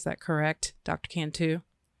state. Is that correct, Dr. Cantu?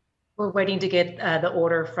 We're waiting to get the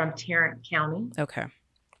order from Tarrant County. Okay.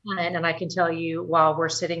 And I can tell you, while we're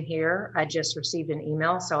sitting here, I just received an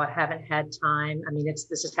email, so I haven't had time. I mean, this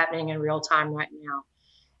is happening in real time right now.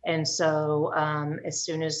 And so as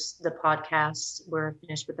soon as we're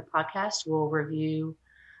finished with the podcast, we'll review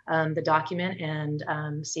the document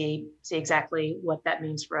and see exactly what that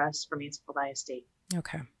means for us for Mansfield ISD.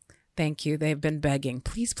 Okay. Thank you. They've been begging.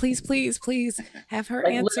 Please, please, please, please have her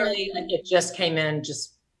answer. Literally, it just came in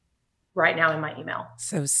just right now in my email.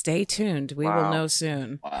 So stay tuned. We will know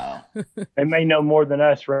soon. Wow. They may know more than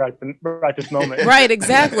us right this moment. Right,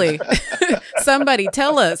 exactly. Somebody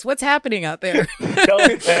tell us what's happening out there. Tell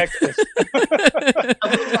us, Texas.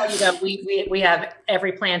 I will tell you that we have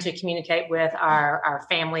every plan to communicate with our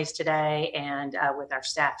families today and with our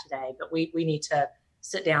staff today, but we need to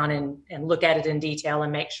sit down and look at it in detail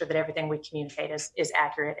and make sure that everything we communicate is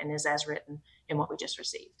accurate and is as written in what we just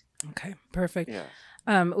received. Okay, perfect. Yeah.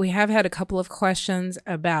 We have had a couple of questions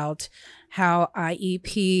about how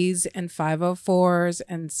IEPs and 504s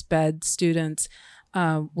and SPED students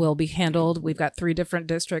will be handled. We've got 3 different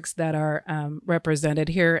districts that are represented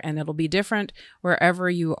here, and it'll be different wherever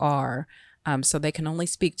you are. So they can only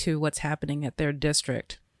speak to what's happening at their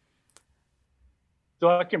district. So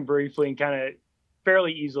I can briefly and kind of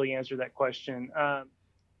fairly easily answer that question.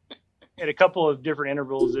 At a couple of different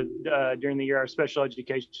intervals during the year, our special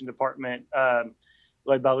education department,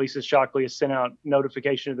 led by Lisa Shockley, has sent out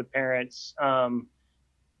notification to the parents,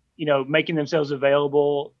 making themselves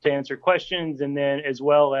available to answer questions, and then as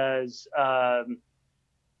well as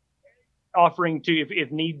offering to,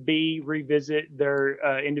 if need be, revisit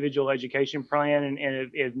their individual education plan, and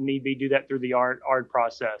if need be, do that through the ARD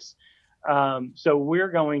process. So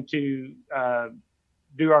we're going to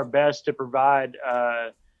do our best to provide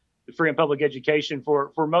the free and public education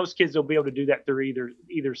for most kids. They'll be able to do that through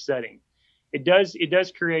either setting. It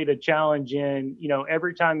does create a challenge in,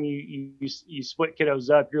 every time you split kiddos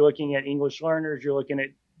up, you're looking at English learners, you're looking at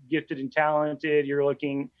gifted and talented, you're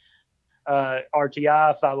looking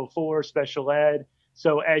RTI, 504, special ed.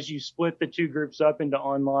 So as you split the 2 groups up into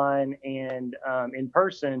online and in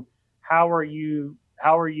person, how are you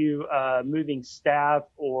moving staff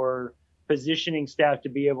or positioning staff to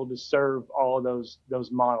be able to serve all of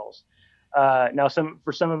those models? Now,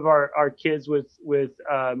 for some of our kids with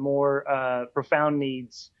more profound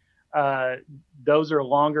needs, those are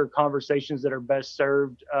longer conversations that are best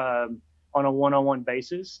served on a one-on-one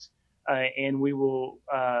basis, and we'll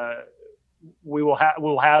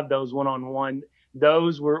have those one-on-one.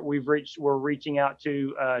 Those we're reaching out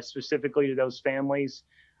to specifically to those families,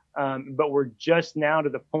 but we're just now to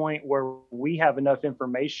the point where we have enough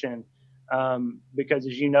information because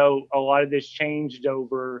as you know, a lot of this changed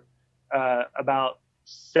over about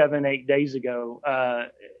 7-8 days ago.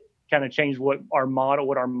 Kind of changed what our model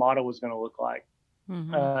was going to look like.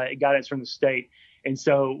 Guidance from the state, and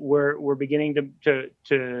so we're beginning to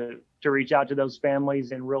reach out to those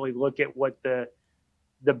families and really look at what the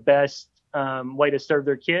best way to serve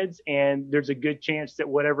their kids. And there's a good chance that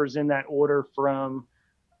whatever's in that order from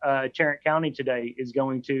Tarrant County today is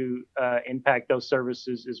going to impact those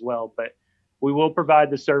services as well. But we will provide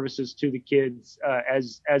the services to the kids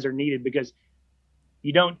as are needed, because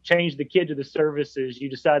you don't change the kid to the services. You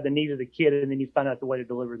decide the need of the kid, and then you find out the way to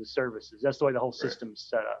deliver the services. That's the way the whole system is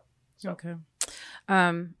set up. So. Okay.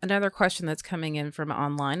 Another question that's coming in from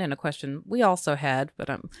online, and a question we also had, but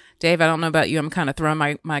Dave, I don't know about you. I'm kind of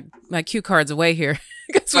throwing my cue cards away here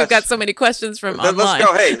because we've got so many questions from online. Let's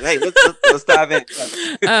go. Hey, let's dive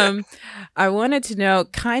in. I wanted to know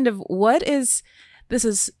kind of this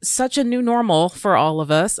is such a new normal for all of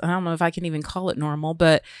us. I don't know if I can even call it normal,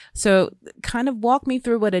 but so kind of walk me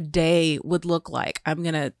through what a day would look like. I'm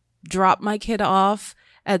going to drop my kid off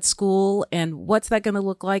at school, and what's that going to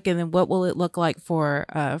look like? And then what will it look like for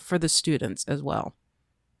the students as well?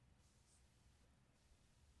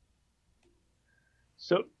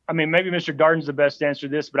 So, I mean, maybe Mr. Darden's the best to answer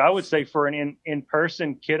this, but I would say for an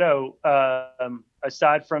in-person kiddo,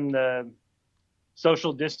 aside from the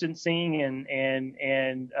social distancing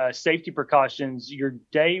and safety precautions, your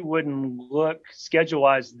day wouldn't look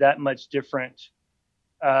schedule-wise that much different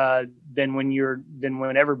than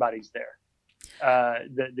when everybody's there.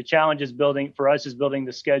 The challenge is building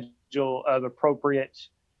the schedule of appropriate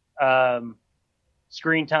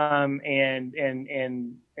screen time and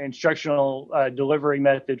instructional delivery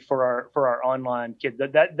method for our online kids.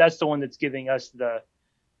 That's the one that's giving us that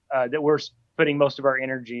we're putting most of our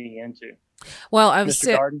energy into. Well,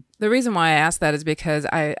 the reason why I asked that is because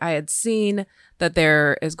I had seen that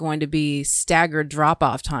there is going to be staggered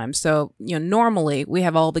drop-off times. So, normally we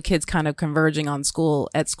have all the kids kind of converging at school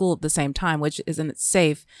at the same time, which isn't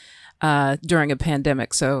safe during a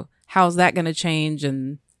pandemic. So how's that going to change,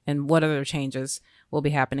 and what other changes will be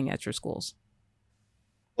happening at your schools?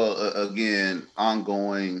 Well, again,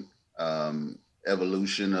 ongoing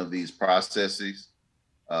evolution of these processes.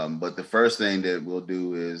 But the first thing that we'll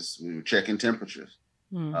do is we're checking temperatures,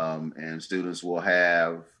 and students will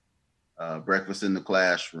have breakfast in the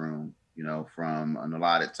classroom, from an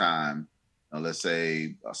allotted time. Let's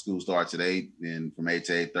say school starts at 8, and from 8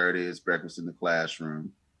 to 8:30 is breakfast in the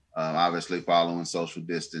classroom. Obviously following social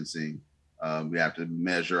distancing. We have to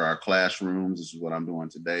measure our classrooms. This is what I'm doing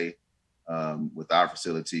today with our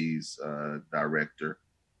facilities director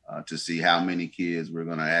to see how many kids we're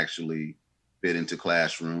going to actually fit into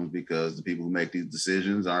classrooms, because the people who make these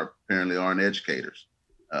decisions apparently aren't educators.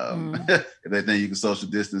 If they think you can social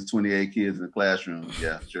distance 28 kids in a classroom,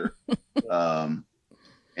 yeah, sure.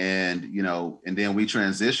 And then we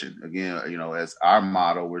transition again, as our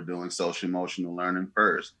model, we're doing social emotional learning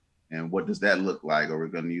first. And what does that look like? Are we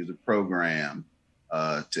going to use a program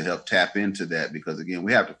to help tap into that? Because again,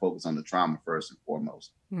 we have to focus on the trauma first and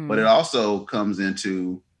foremost, but it also comes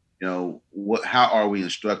into, how are we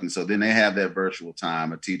instructing? So then they have that virtual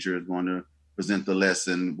time. A teacher is going to present the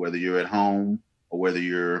lesson, whether you're at home or whether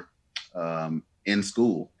you're in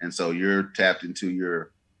school. And so you're tapped into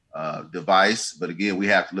your device. But again, we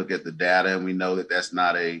have to look at the data, and we know that that's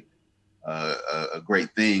not a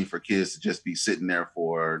great thing for kids to just be sitting there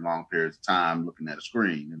for long periods of time looking at a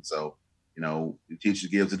screen. And so, the teacher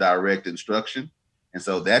gives a direct instruction. And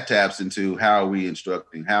so that taps into how are we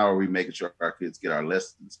instructing? How are we making sure our kids get our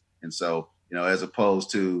lessons? And so, as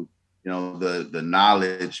opposed to, the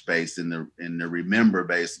knowledge base and the remember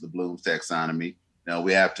base of the Bloom's taxonomy,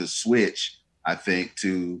 we have to switch, I think,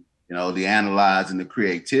 to, the analyze and the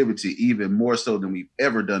creativity even more so than we've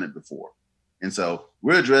ever done it before. And so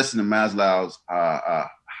we're addressing the Maslow's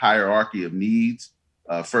hierarchy of needs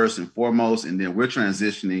first and foremost, and then we're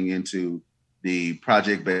transitioning into the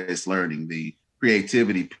project-based learning, the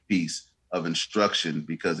creativity piece of instruction,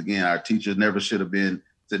 because again, our teachers never should have been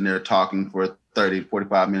sitting there talking for 30,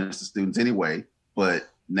 45 minutes to students anyway. But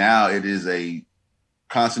now it is a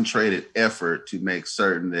concentrated effort to make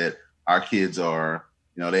certain that our kids are,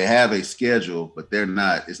 they have a schedule, but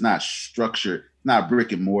it's not structured, not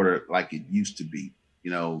brick and mortar like it used to be,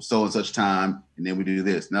 so and such time, and then we do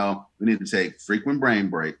this. No, we need to take frequent brain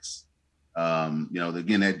breaks.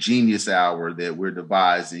 Again, that genius hour that we're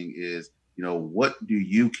devising is, what do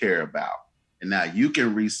you care about? And now you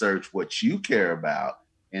can research what you care about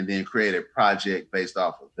and then create a project based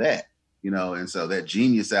off of that, and so that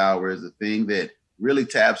genius hour is a thing that really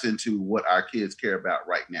taps into what our kids care about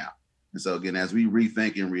right now. And so again, as we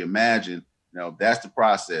rethink and reimagine, that's the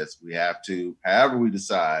process. We have to, however we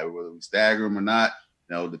decide, whether we stagger them or not,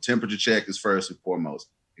 the temperature check is first and foremost.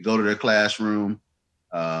 We go to their classroom,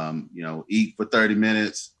 eat for 30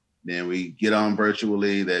 minutes, then we get on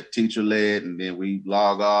virtually, that teacher led, and then we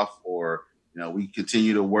log off, or, we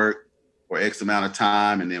continue to work for X amount of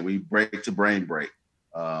time, and then we break to brain break,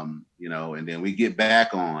 and then we get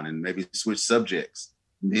back on and maybe switch subjects.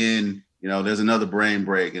 And then, there's another brain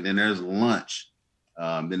break, and then there's lunch.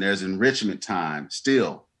 Then there's enrichment time.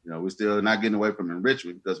 Still, we're still not getting away from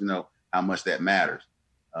enrichment because we know how much that matters.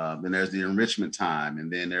 Then there's the enrichment time,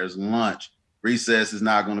 and then there's lunch. Recess is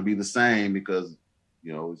not going to be the same because,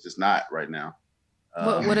 it's just not right now.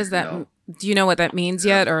 What is that? Do you know what that means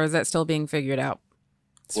yet, or is that still being figured out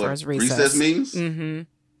as far as recess means? Mm-hmm.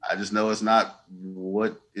 I just know it's not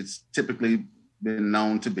what it's typically been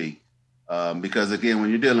known to be. Because again, when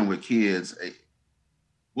you're dealing with kids,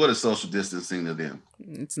 what is social distancing to them?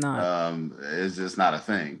 It's not. It's just not a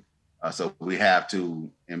thing. So we have to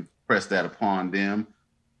impress that upon them,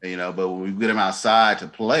 but when we get them outside to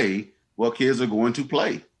play, well, kids are going to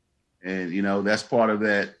play. And, that's part of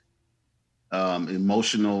that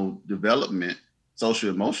emotional development, social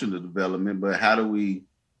emotional development. But how do we,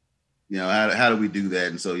 how do we do that?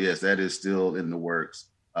 And so, yes, that is still in the works.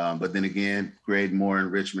 But then again, create more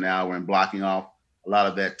enrichment hour and blocking off a lot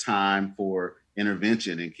of that time for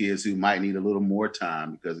intervention and kids who might need a little more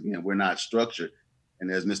time because, again, we're not structured. And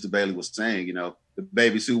as Mr. Bailey was saying, the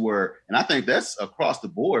babies who were, and I think that's across the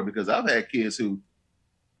board because I've had kids who,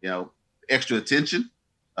 extra attention,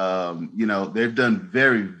 they've done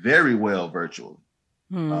very, very well virtually,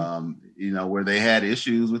 where they had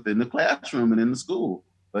issues within the classroom and in the school,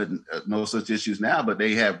 but no such issues now, but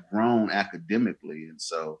they have grown academically. And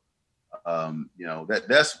so,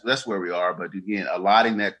 that's where we are. But again,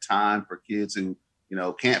 allotting that time for kids who,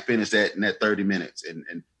 can't finish that in that 30 minutes and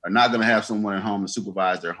are not going to have someone at home to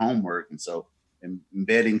supervise their homework. And so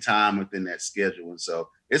embedding time within that schedule. And so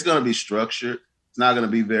it's going to be structured. It's not going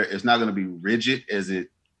to be rigid as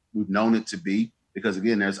we've known it to be, because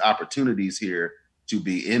again, there's opportunities here to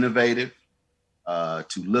be innovative, to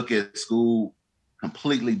look at school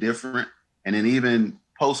completely different. And then even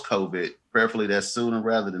post-COVID, prayerfully that's sooner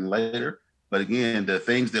rather than later. But again, the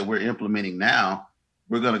things that we're implementing now,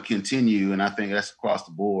 we're going to continue. And I think that's across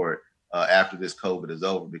the board after this COVID is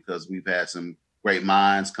over, because we've had some great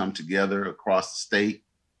minds come together across the state.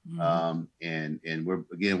 Mm-hmm. And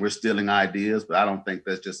we're stealing ideas, but I don't think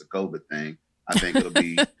that's just a COVID thing. I think it'll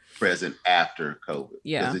be present after COVID.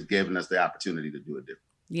 Yeah. Because it's given us the opportunity to do it different.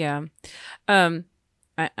 Yeah.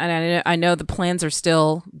 I know the plans are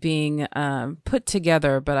still being put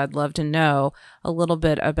together, but I'd love to know a little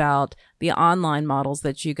bit about the online models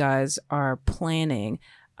that you guys are planning.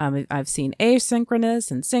 I've seen asynchronous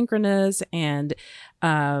and synchronous, and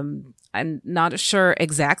I'm not sure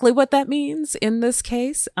exactly what that means in this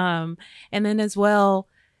case. And then as well,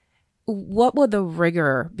 what would the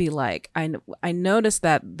rigor be like? I noticed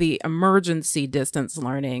that the emergency distance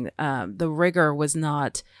learning, the rigor was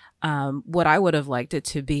not what I would have liked it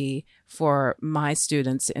to be for my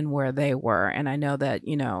students and where they were. And I know that,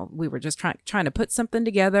 we were just trying to put something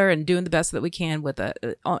together and doing the best that we can with an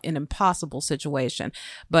impossible situation.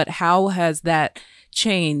 But how has that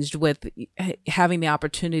changed with having the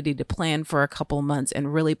opportunity to plan for a couple months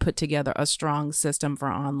and really put together a strong system for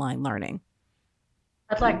online learning?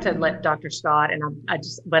 I'd like to let Dr. Scott, and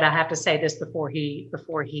but I have to say this before he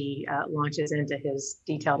launches into his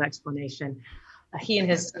detailed explanation. He and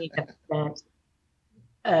his team have spent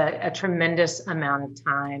a tremendous amount of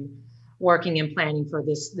time working and planning for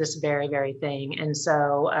this very, very thing. And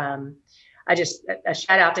so I just a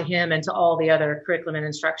shout out to him and to all the other curriculum and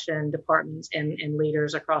instruction departments and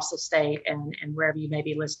leaders across the state and wherever you may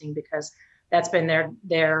be listening, because that's been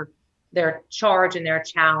their charge and their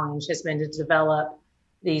challenge has been to develop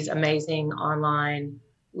these amazing online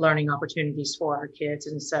learning opportunities for our kids.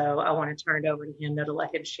 And so I want to turn it over to him to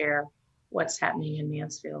let him share what's happening in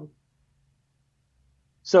Mansfield.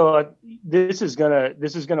 So this is gonna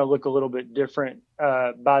look a little bit different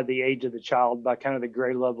by the age of the child, by kind of the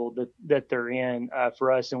grade level that they're in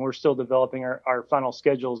for us, and we're still developing our final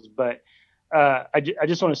schedules. But I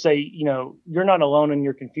just want to say, you're not alone in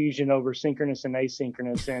your confusion over synchronous and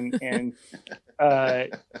asynchronous, and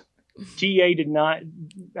TA did not.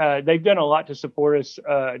 They've done a lot to support us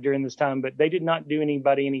during this time, but they did not do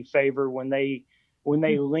anybody any favor when they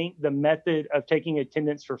linked the method of taking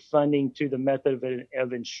attendance for funding to the method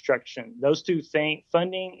of instruction. Those two things,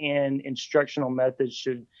 funding and instructional methods,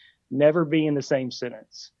 should never be in the same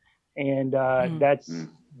sentence. And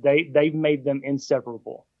they've made them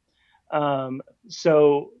inseparable.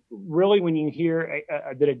 So really, when you hear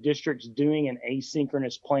that a district's doing an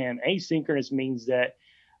asynchronous plan, asynchronous means that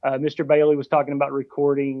Mr. Bailey was talking about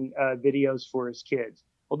recording videos for his kids.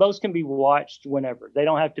 Well, those can be watched whenever. They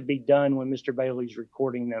don't have to be done when Mr. Bailey's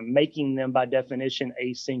recording them, making them by definition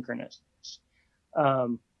asynchronous.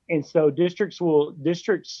 And so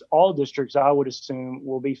all districts, I would assume,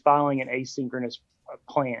 will be filing an asynchronous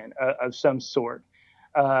plan of some sort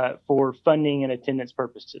for funding and attendance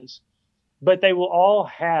purposes. But they will all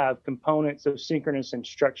have components of synchronous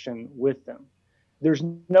instruction with them. There's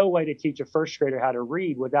no way to teach a first grader how to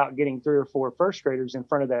read without getting 3 or 4 first graders in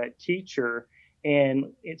front of that teacher,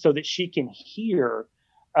 and so that she can hear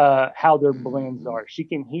how their blends are. She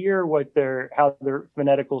can hear how their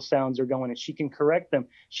phonetical sounds are going, and she can correct them.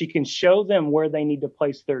 She can show them where they need to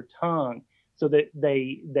place their tongue so that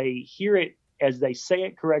they hear it as they say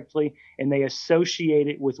it correctly, and they associate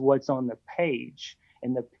it with what's on the page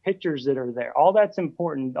and the pictures that are there. All that's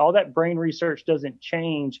important. All that brain research doesn't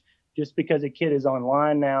change just because a kid is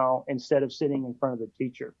online now instead of sitting in front of the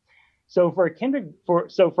teacher. So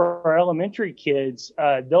for our elementary kids,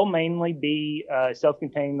 they'll mainly be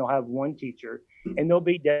self-contained. They'll have one teacher, and there'll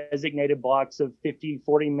be designated blocks of 50,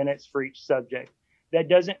 40 minutes for each subject. That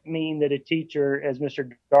doesn't mean that a teacher, as Mr.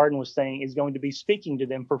 Darden was saying, is going to be speaking to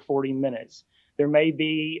them for 40 minutes. There may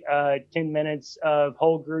be 10 minutes of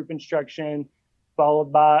whole group instruction,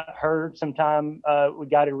 followed by her sometime with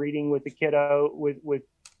guided reading with the kiddo, with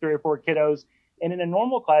 3 or 4 kiddos. And in a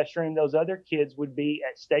normal classroom, those other kids would be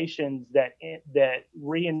at stations that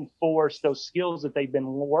reinforce those skills that they've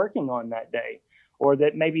been working on that day, or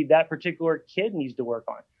that maybe that particular kid needs to work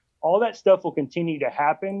on. All that stuff will continue to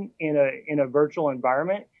happen in a virtual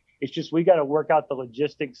environment. It's just we got to work out the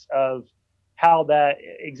logistics of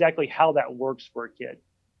exactly how that works for a kid.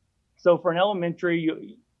 So for an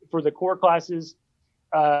elementary, for the core classes,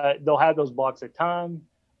 they'll have those blocks of time.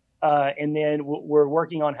 And then we're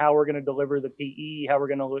working on how we're going to deliver the PE, how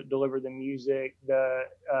we're going to deliver the music, the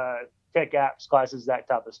tech apps classes, that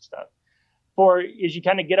type of stuff. As you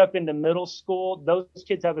kind of get up into middle school, those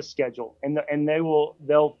kids have a schedule, and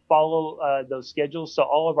they'll follow those schedules. So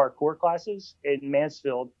all of our core classes in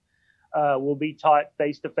Mansfield will be taught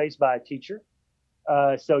face to face by a teacher.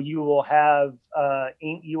 So you will have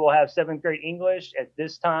 7th grade English at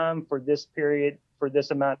this time for this period for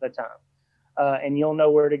this amount of time. And you'll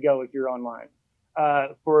know where to go if you're online.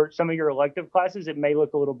 For some of your elective classes, it may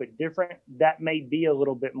look a little bit different. That may be a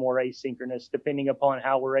little bit more asynchronous, depending upon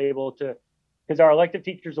how we're able to, because our elective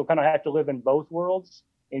teachers will kind of have to live in both worlds.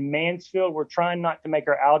 In Mansfield, we're trying not to make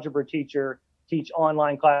our algebra teacher teach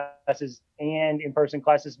online classes and in-person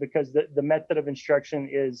classes because the method of instruction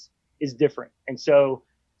is different. And so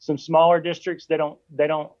some smaller districts, they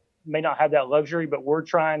may not have that luxury, but we're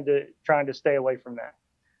trying to stay away from that.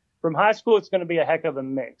 From high school, it's going to be a heck of a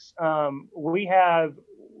mix. We have,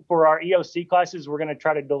 for our EOC classes, we're going to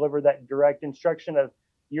try to deliver that direct instruction of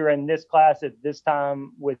you're in this class at this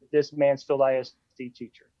time with this Mansfield ISD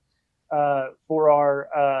teacher.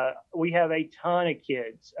 We have a ton of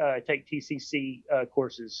kids take TCC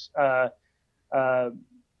courses,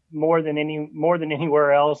 more than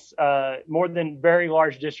anywhere else, more than very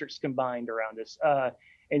large districts combined around us.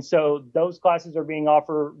 And so those classes are being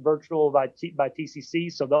offered virtual by TCC.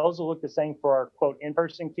 So those will look the same for our quote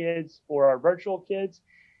in-person kids or our virtual kids.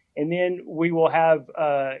 And then we will have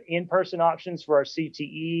in-person options for our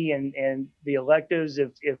CTE and the electives.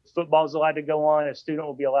 If football is allowed to go on, a student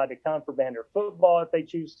will be allowed to come for band or football if they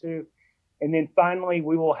choose to. And then finally,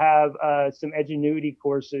 we will have some Edgenuity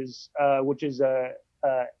courses, which is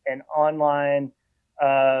an online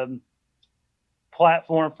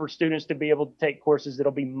platform for students to be able to take courses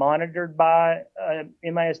that'll be monitored by an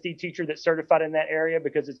MISD teacher that's certified in that area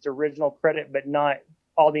because it's original credit, but not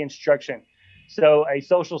all the instruction. So a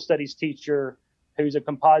social studies teacher who's a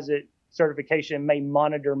composite certification may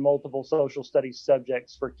monitor multiple social studies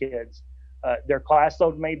subjects for kids. Their class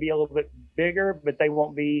load may be a little bit bigger, but they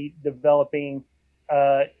won't be developing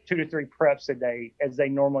 2 to 3 preps a day as they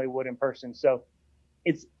normally would in person. So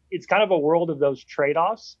it's kind of a world of those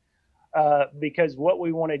trade-offs. Because what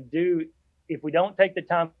we want to do, if we don't take the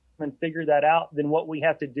time and figure that out, then what we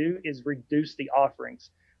have to do is reduce the offerings.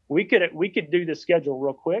 We could do the schedule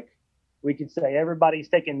real quick. We could say everybody's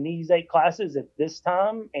taking these 8 classes at this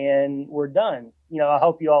time and we're done. I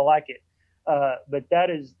hope you all like it. But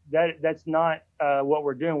that's not what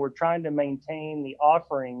we're doing. We're trying to maintain the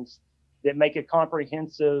offerings that make a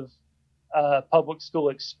comprehensive public school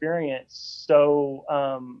experience so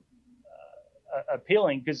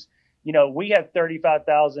appealing, because we have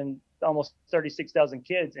 35,000, almost 36,000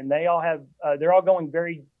 kids, and they're all going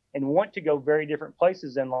very and want to go very different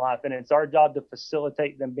places in life. And it's our job to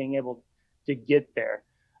facilitate them being able to get there.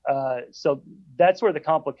 So that's where the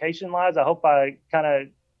complication lies. I hope I kind of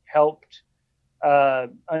helped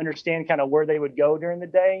understand kind of where they would go during the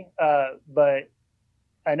day. But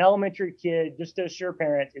an elementary kid, just to assure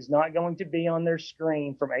parents, is not going to be on their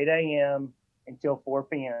screen from 8 a.m. until 4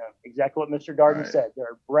 p.m. Exactly what Mr. Darden said. There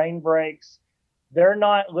are brain breaks. They're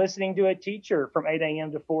not listening to a teacher from 8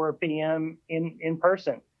 a.m. to 4 p.m. in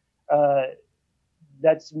person.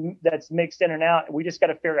 That's mixed in and out. We just got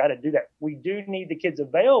to figure out how to do that. We do need the kids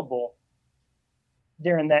available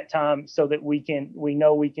during that time so that we can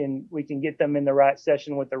get them in the right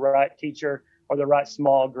session with the right teacher or the right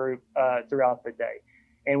small group throughout the day.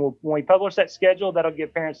 And when we publish that schedule, that'll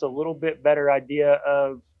give parents a little bit better idea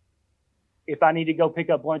of if I need to go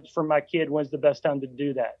pick up lunch for my kid, when's the best time to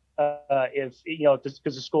do that? If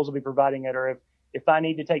because the schools will be providing it, or if I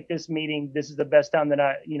need to take this meeting, this is the best time that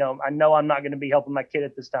I know I'm not going to be helping my kid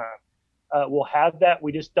at this time. We'll have that.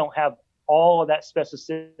 We just don't have all of that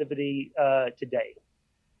specificity today.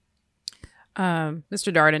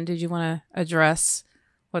 Mr. Darden, did you want to address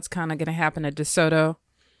what's kind of going to happen at DeSoto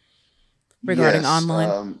regarding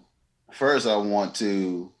online? First, I want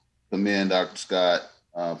to commend Dr. Scott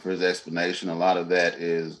for his explanation. A lot of that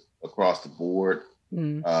is across the board.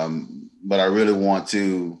 But I really want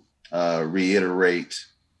to reiterate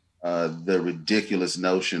the ridiculous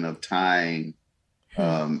notion of tying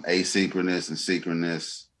asynchronous and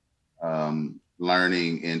synchronous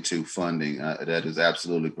learning into funding. That is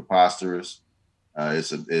absolutely preposterous.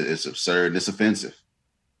 It's absurd. And it's offensive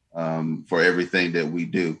for everything that we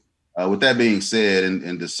do. With that being said,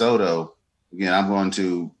 in DeSoto, again, I'm going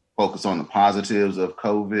to focus on the positives of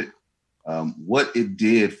COVID. What it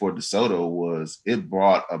did for DeSoto was it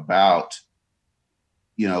brought about,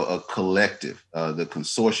 a collective. The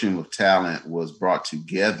consortium of talent was brought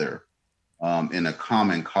together in a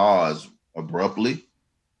common cause abruptly.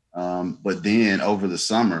 But then over the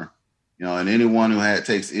summer, and anyone who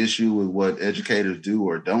takes issue with what educators do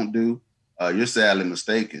or don't do, you're sadly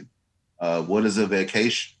mistaken. What is a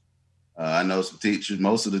vacation? I know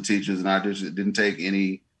most of the teachers in our district didn't take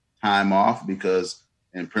any time off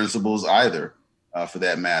and principals either, for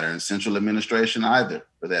that matter, and central administration either,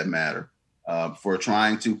 for that matter, for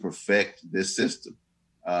trying to perfect this system.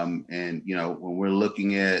 And, when we're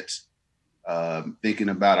looking at thinking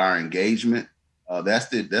about our engagement,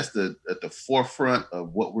 that's at the forefront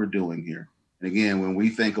of what we're doing here. And again, when we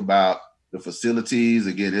think about the facilities,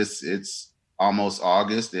 again, it's almost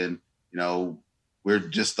August, and, we're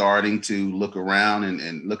just starting to look around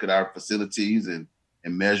and look at our facilities and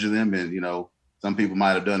measure them. And, some people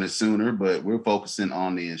might have done it sooner, but we're focusing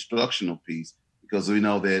on the instructional piece because we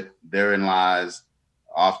know that therein lies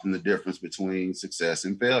often the difference between success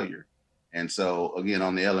and failure. And so, again,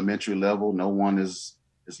 on the elementary level, no one is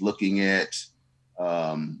looking at,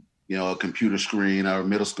 a computer screen, or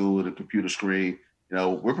middle school with a computer screen.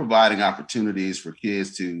 We're providing opportunities for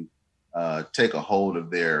kids to take a hold of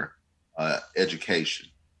their education.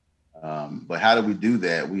 But how do we do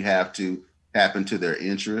that? We have to tap into their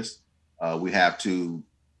interests. We have to,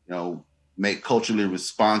 make culturally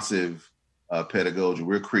responsive pedagogy.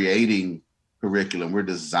 We're creating curriculum. We're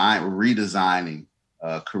redesigning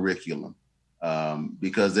curriculum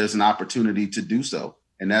because there's an opportunity to do so.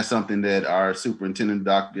 And that's something that our superintendent,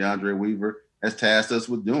 Dr. DeAndre Weaver, has tasked us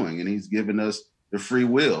with doing. And he's given us the free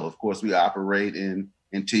will. Of course, we operate in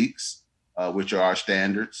TEKS, which are our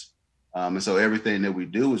standards. And so everything that we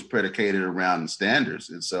do is predicated around the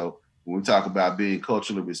standards. And so when we talk about being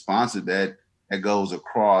culturally responsive, that goes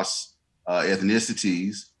across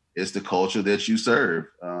ethnicities. It's the culture that you serve.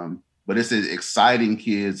 But it's exciting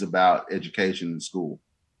kids about education in school.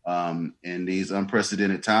 In these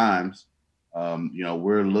unprecedented times,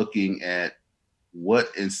 we're looking at what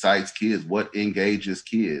incites kids, what engages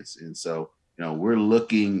kids. And so, we're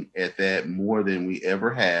looking at that more than we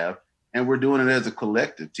ever have. And we're doing it as a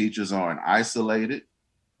collective. Teachers aren't isolated.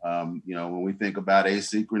 When we think about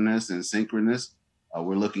asynchronous and synchronous,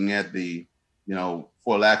 we're looking at the,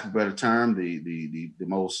 for lack of a better term, the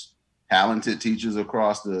most talented teachers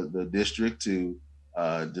across the district to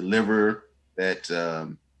deliver that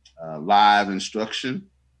live instruction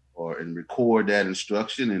and record that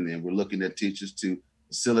instruction. And then we're looking at teachers to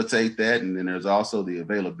facilitate that. And then there's also the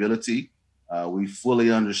availability. We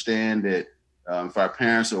fully understand that if our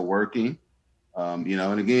parents are working,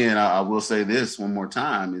 and again, I will say this one more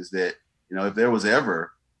time, is that, if there was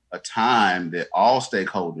ever a time that all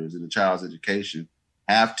stakeholders in the child's education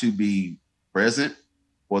have to be present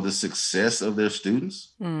for the success of their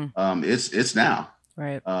students, it's now.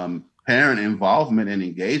 Right. Parent involvement and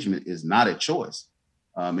engagement is not a choice.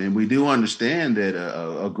 And we do understand that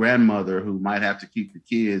a grandmother who might have to keep the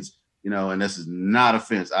kids, and this is not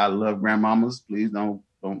offense. I love grandmamas. Please don't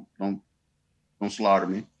slaughter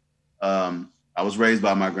me. I was raised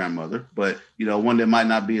by my grandmother, but one that might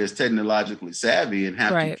not be as technologically savvy and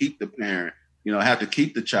have to keep the parent, have to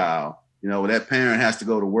keep the child. That parent has to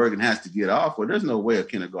go to work and has to get off. Well, there's no way a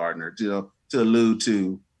kindergartner, to allude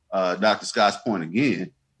to Dr. Scott's point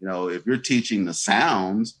again. If you're teaching the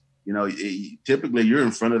sounds, typically you're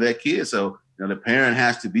in front of that kid. So the parent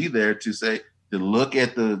has to be there to look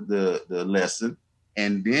at the lesson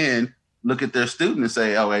and then look at their student and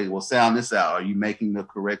say, oh, hey, well, sound this out. Are you making the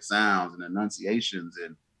correct sounds and enunciations?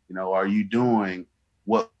 And, are you doing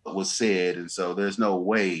what was said? And so there's no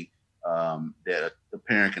way that the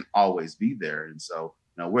parent can always be there. And so,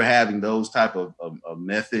 we're having those type of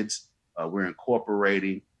methods we're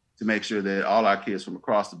incorporating to make sure that all our kids from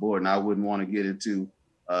across the board, and I wouldn't want to get into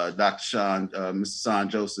Mr. Sean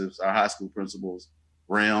Joseph's, our high school principal's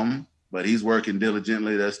realm, but he's working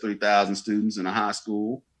diligently. That's 3,000 students in a high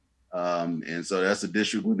school. And so that's a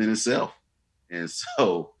district within itself. And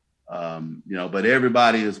so, but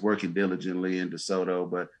everybody is working diligently in DeSoto.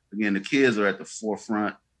 But again, the kids are at the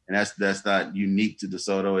forefront, and that's not unique to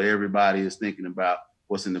DeSoto. Everybody is thinking about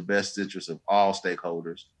what's in the best interest of all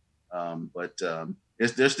stakeholders.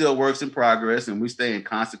 There's still works in progress, and we stay in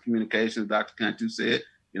constant communication, as Dr. Cantu said,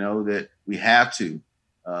 that we have to,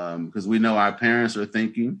 because we know our parents are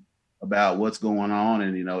thinking about what's going on.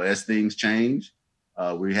 And, as things change,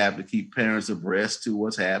 we have to keep parents abreast to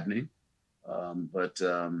what's happening.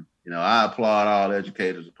 I applaud all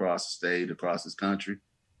educators across the state, across this country.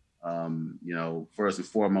 First and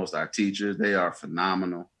foremost, our teachers, they are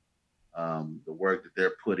phenomenal. The work that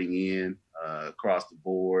they're putting in across the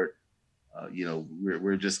board.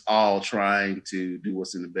 We're just all trying to do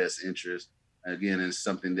what's in the best interest. Again, it's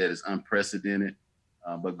something that is unprecedented,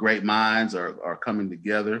 but great minds are coming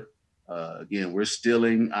together. Again, we're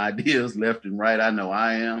stealing ideas left and right. I know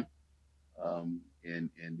I am.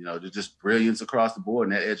 There's just brilliance across the board,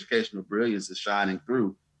 and that educational brilliance is shining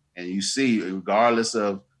through. And you see, regardless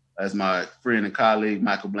of, as my friend and colleague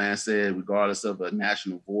Michael Bland said, regardless of a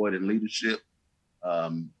national void in leadership,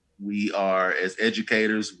 we are, as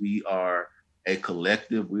educators, we are a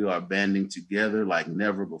collective. We are banding together like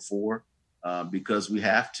never before because we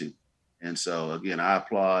have to. And so, again, I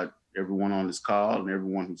applaud everyone on this call and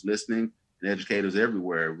everyone who's listening, and educators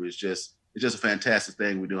everywhere. It's just a fantastic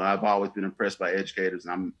thing we do. I've always been impressed by educators,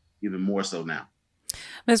 and I'm even more so now.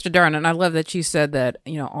 Mr. Darnan, I love that you said that,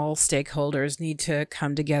 all stakeholders need to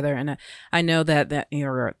come together. And I know that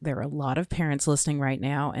there are a lot of parents listening right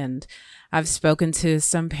now. And I've spoken to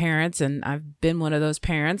some parents, and I've been one of those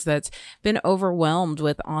parents that's been overwhelmed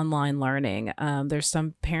with online learning. There's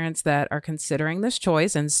some parents that are considering this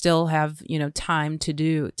choice and still have, time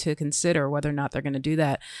to consider whether or not they're going to do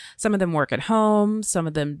that. Some of them work at home. Some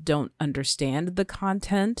of them don't understand the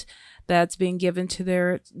content that's being given to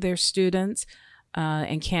their students.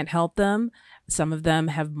 And can't help them. Some of them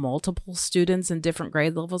have multiple students in different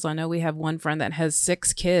grade levels. I know we have one friend that has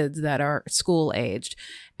 6 kids that are school aged,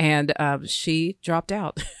 and she dropped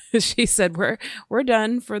out. She said, we're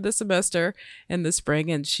done for the semester in the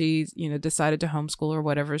spring, and she decided to homeschool or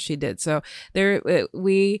whatever she did. So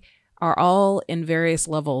we are all in various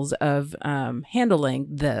levels of handling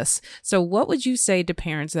this. So what would you say to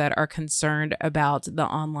parents that are concerned about the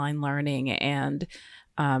online learning and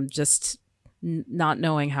just not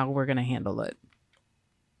knowing how we're going to handle it?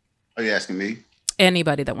 Are you asking me?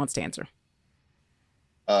 Anybody that wants to answer.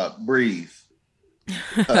 Breathe.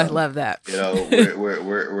 I love that.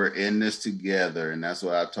 We're in this together, and that's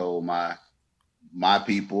what I told my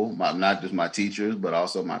people, not just my teachers, but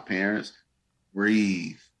also my parents.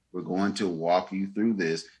 Breathe. We're going to walk you through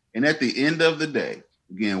this, and at the end of the day,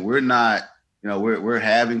 again, we're not. We're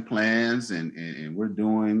having plans, and we're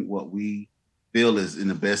doing what we feel is in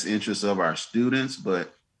the best interest of our students,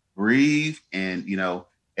 but breathe. And,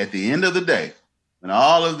 at the end of the day, when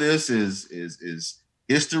all of this is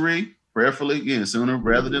history, prayerfully, again, sooner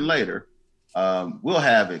rather than later, we'll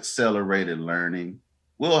have accelerated learning.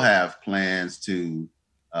 We'll have plans to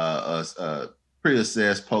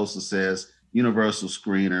pre-assess, post-assess, universal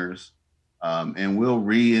screeners, and we'll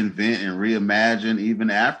reinvent and reimagine even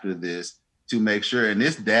after this to make sure, and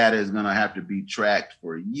this data is going to have to be tracked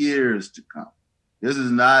for years to come. This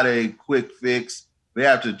is not a quick fix. We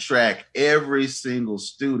have to track every single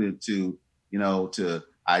student to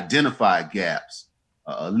identify gaps,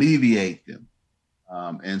 alleviate them.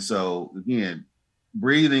 And so, again,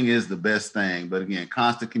 breathing is the best thing. But again,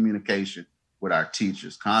 constant communication with our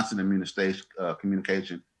teachers, constant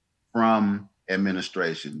communication from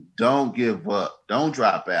administration. Don't give up. Don't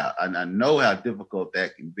drop out. I know how difficult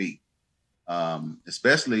that can be,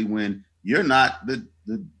 especially when you're not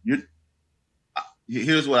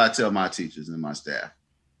here's what I tell my teachers and my staff.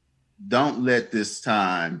 Don't let this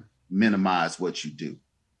time minimize what you do.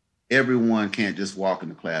 Everyone can't just walk in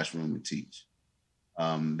the classroom and teach.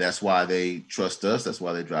 That's why they trust us. That's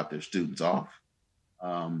why they drop their students off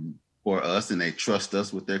for us, and they trust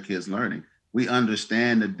us with their kids' learning. We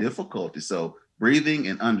understand the difficulty. So breathing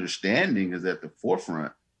and understanding is at the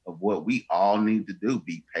forefront of what we all need to do.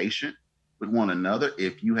 Be patient with one another.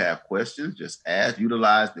 If you have questions, just ask.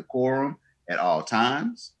 Utilize decorum at all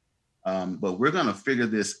times. But we're going to figure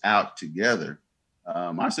this out together.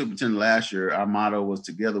 Our superintendent last year, our motto was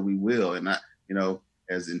 "Together we will." And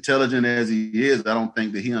as intelligent as he is, I don't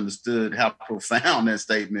think that he understood how profound that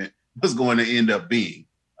statement was going to end up being.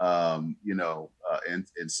 And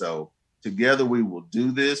so together we will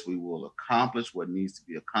do this. We will accomplish what needs to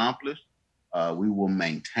be accomplished. We will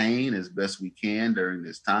maintain as best we can during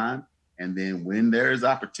this time. And then when there is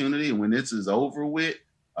opportunity and when this is over with,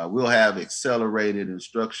 we'll have accelerated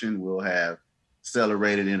instruction. We'll have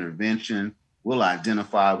accelerated intervention. We'll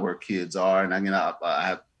identify where kids are. And again,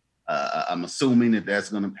 I'm assuming that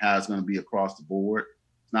that's how it's going to be across the board.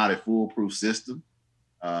 It's not a foolproof system.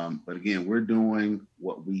 But again, we're doing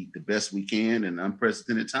the best we can in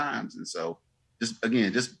unprecedented times. And so just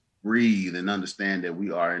breathe and understand that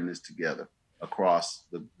we are in this together across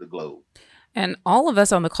the globe. And all of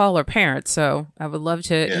us on the call are parents. So I would love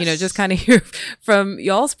to, just kind of hear from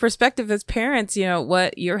y'all's perspective as parents,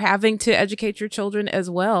 what you're having to educate your children as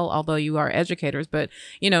well, although you are educators. But,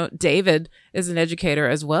 David is an educator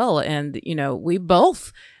as well. And, we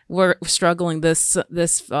both were struggling this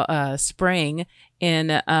spring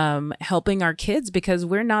in helping our kids because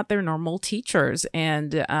we're not their normal teachers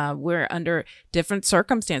and we're under different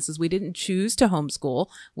circumstances. We didn't choose to homeschool.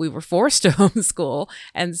 We were forced to homeschool.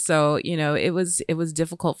 And so, it was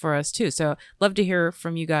difficult for us too. So love to hear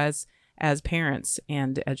from you guys as parents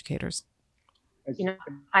and educators.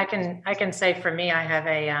 I can say for me, I have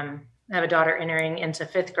a daughter entering into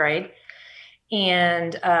 5th grade,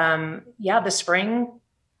 and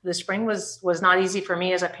the spring was not easy for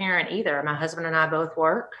me as a parent either. My husband and I both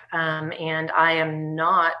work, and I am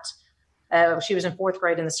not. She was in 4th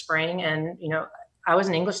grade in the spring, and I was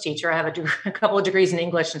an English teacher. I have a couple of degrees in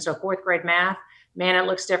English, and so 4th grade math, man, it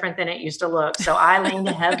looks different than it used to look. So I leaned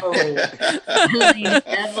heavily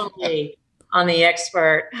on the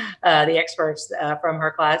experts from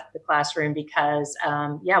the classroom because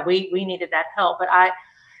we needed that help. But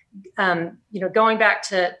going back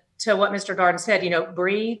to what Mr. Darden said,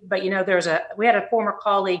 breathe. But, we had a former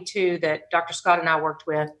colleague too that Dr. Scott and I worked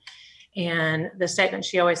with. And the statement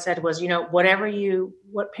she always said was, I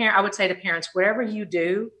would say to parents, whatever you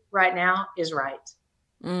do right now is right.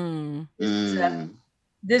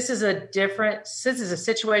 This is a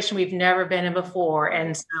situation we've never been in before.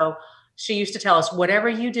 And so she used to tell us, whatever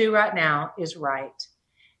you do right now is right.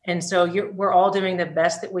 And so we're all doing the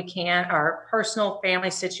best that we can. Our personal family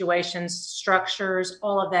situations, structures,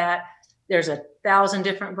 all of that. There's 1,000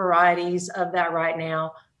 different varieties of that right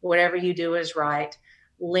now. Whatever you do is right.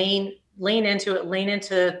 Lean into it. Lean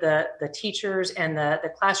into the teachers and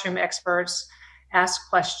the classroom experts. Ask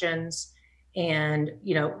questions, and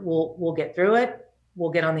we'll get through it.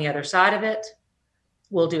 We'll get on the other side of it.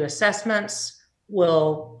 We'll do assessments.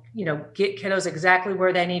 We'll get kiddos exactly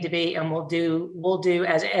where they need to be. And we'll do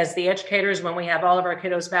as the educators, when we have all of our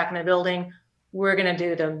kiddos back in the building, we're going to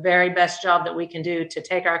do the very best job that we can do to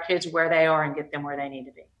take our kids where they are and get them where they need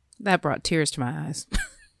to be. That brought tears to my eyes.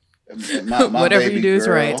 my Whatever you do is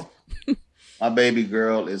right. My baby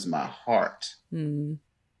girl is my heart. Mm.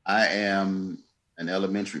 I am an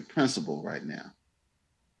elementary principal right now.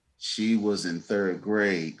 She was in 3rd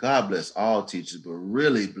grade. God bless all teachers, but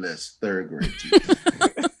really bless 3rd grade teachers.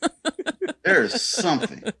 There is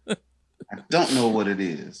something. I don't know what it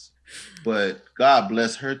is, but God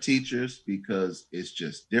bless her teachers because it's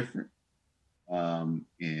just different. Again,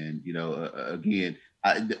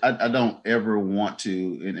 I don't ever want to,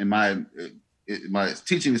 in my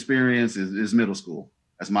teaching experience is middle school.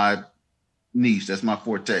 That's my niche. That's my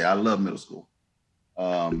forte. I love middle school.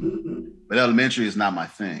 But elementary is not my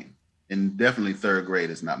thing. And definitely 3rd grade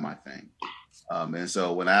is not my thing. And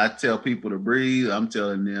so when I tell people to breathe, I'm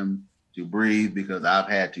telling them to breathe because I've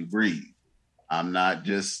had to breathe. I'm not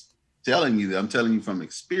just telling you that. I'm telling you from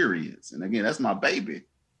experience. And again, that's my baby.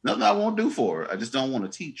 Nothing I won't do for her. I just don't want to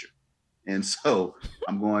teach her. And so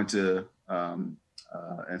I'm going to, and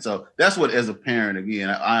so that's what, as a parent, again,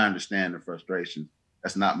 I understand the frustration.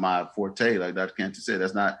 That's not my forte. Like Dr. Cantu said,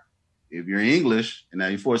 that's not, if you're English and now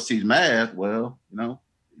you're forced to teach math, well,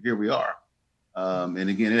 here we are. And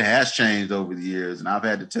again, it has changed over the years. And I've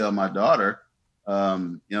had to tell my daughter,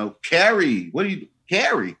 carry,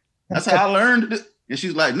 carry? That's how I learned it. And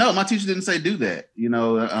she's like, no, my teacher didn't say do that.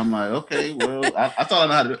 I'm like, okay, well, I thought I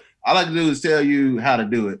know how to do it. All I can do is tell you how to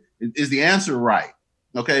do it. Is the answer right?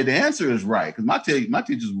 Okay, the answer is right, because my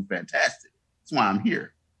teachers were fantastic. That's why I'm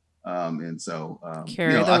here. And so, I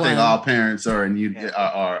think all parents are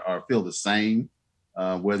feel the same,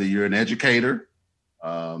 whether you're an educator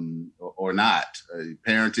or not.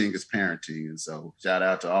 Parenting is parenting, and so shout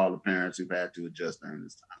out to all the parents who've had to adjust during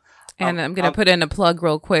this time. And I'm going to put in a plug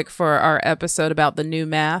real quick for our episode about the new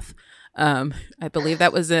math. I believe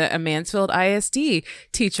that was a Mansfield ISD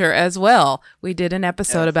teacher as well. We did an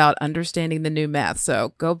episode about understanding the new math.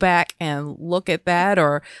 So go back and look at that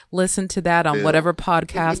or listen to that on whatever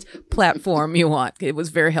podcast platform you want. It was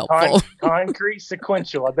very helpful. Concrete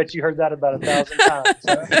sequential. I bet you heard that about 1,000 times.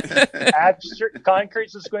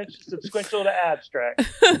 Concrete sequential to abstract.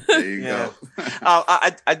 There you go.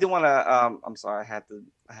 I do want to. I'm sorry.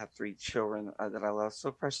 I have 3 children that I love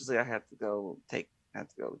so preciously. I had to go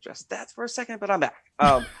address that for a second, but I'm back.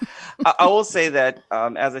 I will say that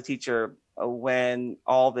as a teacher, when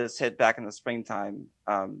all this hit back in the springtime,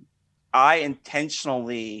 I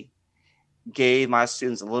intentionally gave my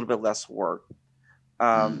students a little bit less work.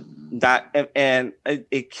 It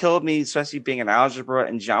killed me, especially being an algebra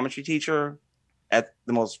and geometry teacher at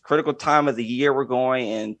the most critical time of the year. We're going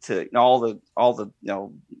into all the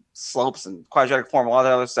slopes and quadratic form, all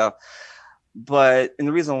that other stuff. But and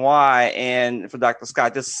the reason why, and for Dr.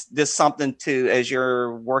 Scott, this something to, as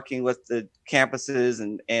you're working with the campuses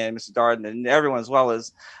and Mr. Darden and everyone as well,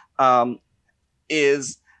 is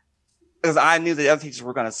because I knew the other teachers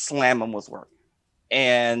were going to slam them with work,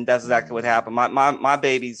 and that's exactly what happened. My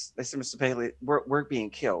babies, they said, Mr. Bailey, we're being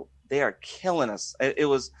killed. They are killing us. It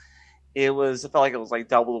felt like it was like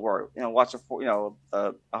double the work. Watch a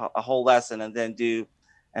whole lesson and then do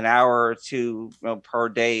an hour or 2 per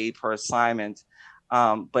day per assignment,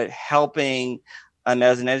 but helping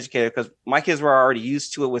as an educator, because my kids were already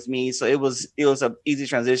used to it with me, so it was an easy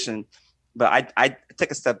transition. But I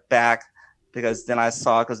took a step back because then I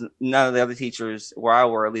saw, because none of the other teachers where I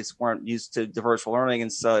were at least weren't used to the virtual learning,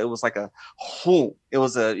 and so it was like this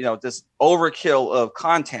overkill of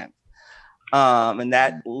content, and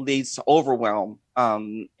that leads to overwhelm,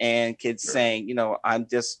 and kids saying, I'm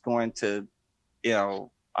just going to,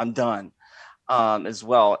 I'm done, as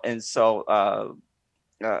well. And so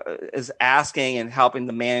is asking and helping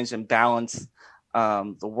to manage and balance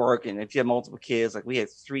the work. And if you have multiple kids, like we had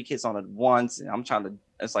 3 kids on at once, and I'm trying to,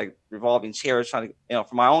 it's like revolving chairs, trying to,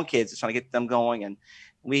 for my own kids, trying to get them going. And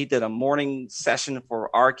we did a morning session for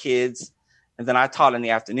our kids, and then I taught in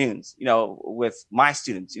the afternoons, with my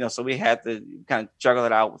students, so we had to kind of juggle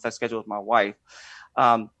it out with that schedule with my wife.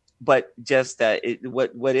 But just that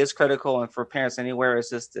what is critical, and for parents anywhere,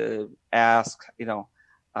 is just to ask, the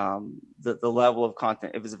level of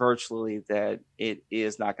content, if it's virtually, that it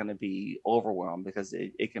is not going to be overwhelmed, because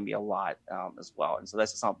it can be a lot as well. And so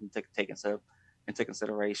that's just something to take into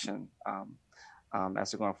consideration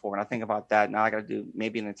as we're going forward. And I think about that now. I got to do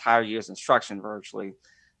maybe an entire year's instruction virtually.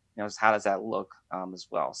 How does that look as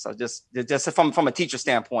well? So just from a teacher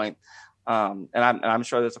standpoint, and I'm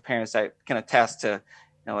sure there's parents that can attest to.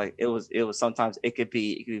 Like it was sometimes it could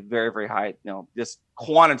be very, very high, just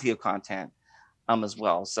quantity of content as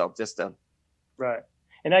well. So just right.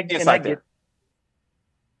 And I get.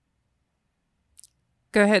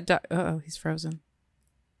 Go ahead. Uh-oh, he's frozen.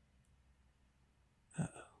 Uh-oh.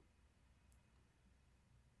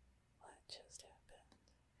 What just happened?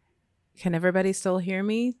 Can everybody still hear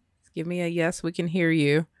me? Give me a yes, we can hear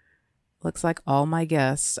you. Looks like all my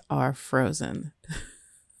guests are frozen.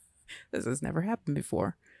 This has never happened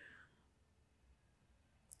before.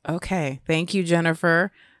 Okay. Thank you,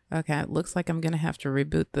 Jennifer. Okay. It looks like I'm going to have to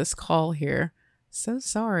reboot this call here. So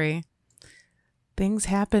sorry. Things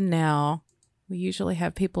happen now. We usually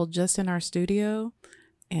have people just in our studio,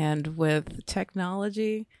 and with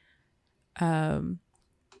technology,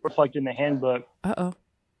 reflected in the handbook. Uh-oh.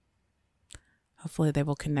 Hopefully they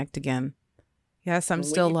will connect again. Yes, I'm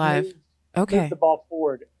still live. Okay. Move the ball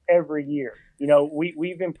forward every year.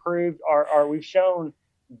 We've improved we've shown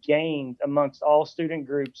gains amongst all student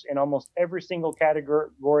groups in almost every single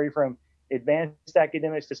category, from advanced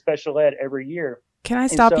academics to special ed, every year. Can I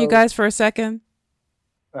stop you guys for a second?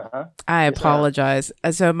 I apologize.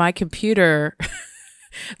 So my computer,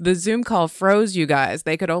 the Zoom call froze you guys.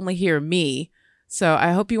 They could only hear me. So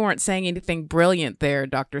I hope you weren't saying anything brilliant there,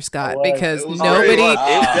 Dr. Scott, was. because It was nobody.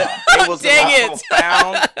 it was Dang the it. most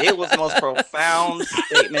profound. It was the most profound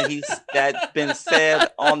statement that's been said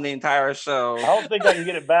on the entire show. I don't think I can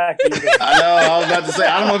get it back either. I know. I was about to say.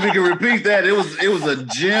 I don't know if you can repeat that. It was a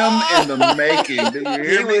gem in the making. Did you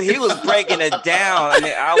hear me? He was breaking it down. I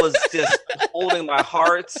mean, I was just holding my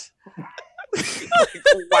heart.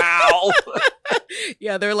 Wow.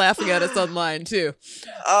 Yeah, they're laughing at us online too.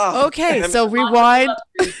 Oh, Okay, so rewind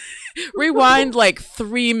like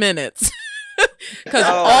 3 minutes. Because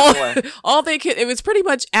all they could, it was pretty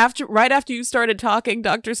much right after you started talking,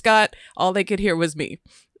 Dr. Scott, all they could hear was me.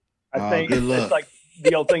 I think good luck. it's like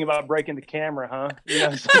the old thing about breaking the camera, huh? You know,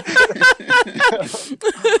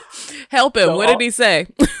 Help him. So What did he say?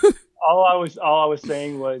 all I was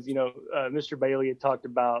saying was, Mr. Bailey had talked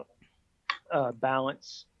about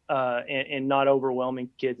balance and not overwhelming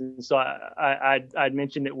kids, and so I'd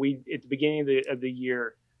mentioned that we at the beginning of the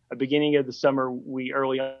year, beginning of the summer, we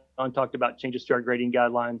early on talked about changes to our grading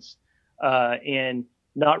guidelines and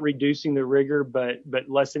not reducing the rigor, but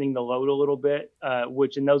lessening the load a little bit,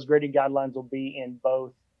 which in those grading guidelines will be in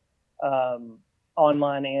both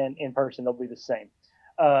online and in person. They'll be the same.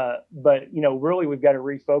 But really we've got to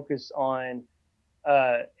refocus on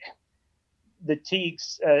the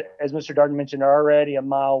TEKS, as Mr. Darden mentioned, are already a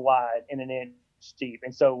mile wide and an inch deep.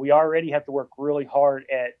 And so we already have to work really hard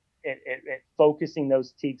at focusing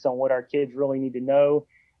those TEKS on what our kids really need to know.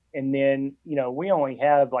 And then, we only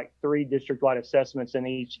have like 3 district-wide assessments in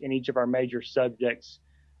each of our major subjects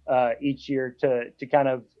each year to kind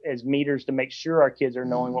of as meters to make sure our kids are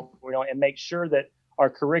knowing what we're doing and make sure that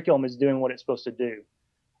our curriculum is doing what it's supposed to do.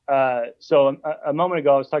 So a moment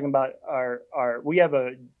ago, I was talking about we have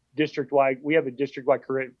a district-wide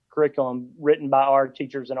curriculum written by our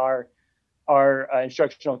teachers and our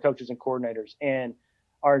instructional coaches and coordinators. And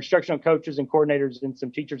our instructional coaches and coordinators and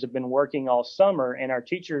some teachers have been working all summer, and our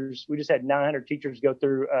teachers, we just had 900 teachers go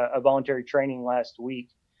through a voluntary training last week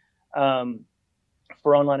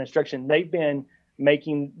for online instruction. They've been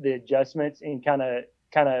making the adjustments and kind of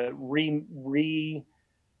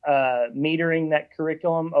metering that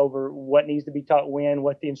curriculum over what needs to be taught when,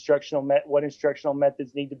 what instructional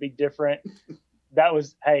methods need to be different. That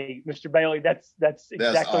was, hey, Mr. Bailey, that's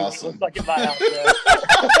exactly awesome. what it looks like in my house.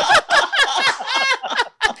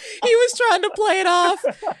 He was trying to play it off.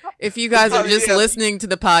 If you guys are just listening to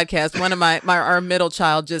the podcast, one of our middle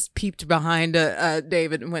child just peeped behind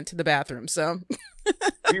David and went to the bathroom. So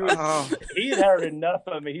he had heard enough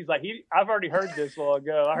of me. He's like, I've already heard this a while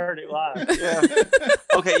ago. I heard it live. Yeah.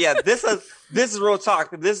 Okay. Yeah. This is real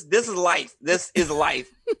talk. This is life. This is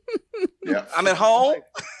life. Yeah. I'm at home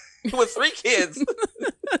with 3 kids.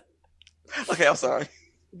 Okay. I'm sorry.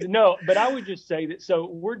 No, but I would just say that. So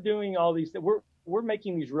we're doing all these. We're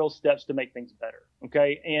making these real steps to make things better.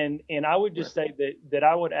 Okay. And I would just say that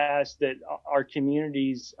I would ask that our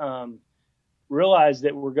communities realize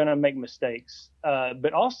that we're going to make mistakes,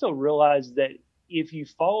 but also realize that if you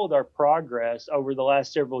followed our progress over the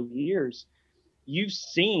last several years, you've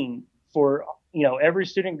seen for, every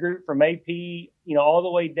student group from AP, all the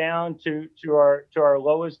way down to our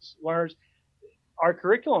lowest learners, our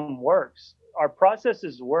curriculum works, our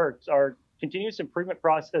processes works, our continuous improvement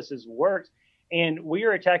processes works. And we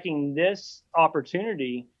are attacking this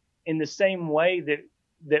opportunity in the same way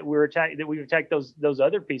that we've attacked those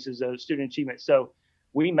other pieces of student achievement. So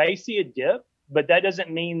we may see a dip, but that doesn't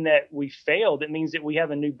mean that we failed. It means that we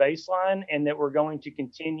have a new baseline and that we're going to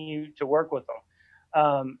continue to work with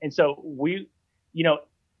them. And so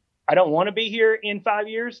I don't want to be here in 5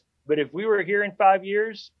 years, but if we were here in 5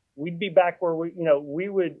 years, we'd be back where we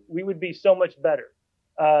would be so much better.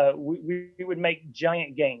 We would make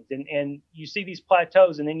giant gains, and you see these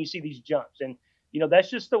plateaus and then you see these jumps, and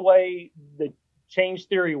that's just the way the change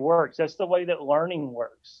theory works. That's the way that learning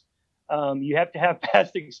works. You have to have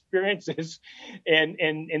past experiences and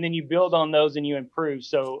then you build on those and you improve.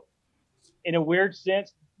 So in a weird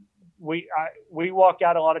sense, we walk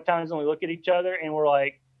out a lot of times and we look at each other and we're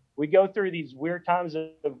like, we go through these weird times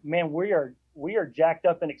of, man, we are jacked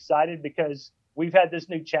up and excited because we've had this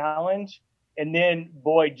new challenge. And then,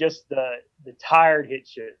 boy, just the tired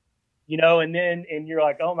hits you, and you're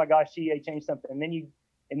like, oh my gosh, CEA changed something. And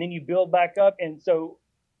then you build back up. And so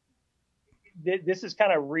this is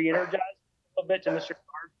kind of re-energized a little bit to Mr.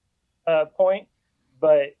 Card's point,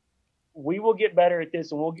 but we will get better at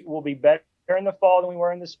this, and we'll be better in the fall than we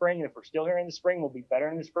were in the spring. And if we're still here in the spring, we'll be better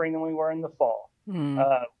in the spring than we were in the fall.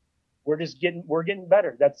 We're getting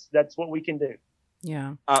better. That's what we can do.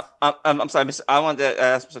 Yeah. I'm sorry, I wanted to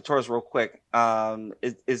ask Mr. Torres real quick.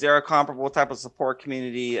 Is there a comparable type of support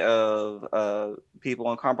community of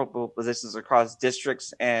people in comparable positions across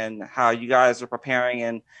districts, and how you guys are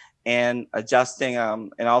preparing and adjusting?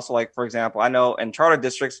 And also, like, for example, I know in charter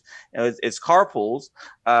districts, it's carpools,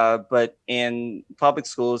 but in public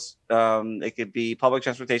schools, it could be public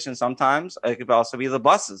transportation sometimes. It could also be the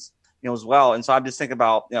buses, as well. And so I'm just thinking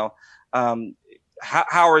about,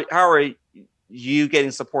 how are you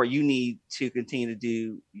getting support you need to continue to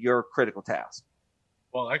do your critical task?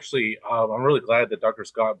 Well, actually, I'm really glad that Dr.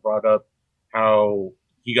 Scott brought up how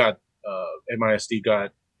he got MISD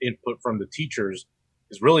got input from the teachers,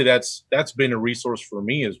 because really that's been a resource for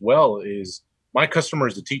me as well. Is my customer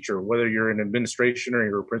is the teacher, whether you're in administration or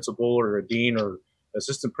you're a principal or a dean or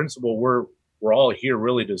assistant principal. We're all here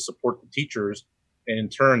really to support the teachers, and in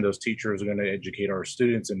turn, those teachers are going to educate our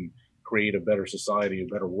students and create a better society,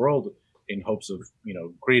 a better world, in hopes of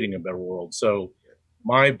creating a better world. So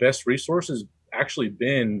my best resource has actually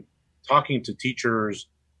been talking to teachers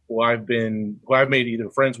who I've made either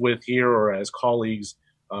friends with here or as colleagues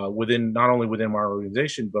within, not only within my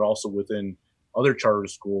organization but also within other charter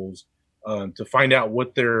schools, to find out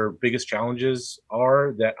what their biggest challenges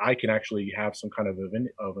are that I can actually have some kind of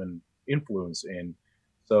an influence in.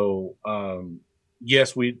 So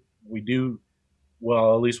yes, we do,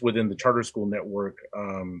 well, at least within the charter school network.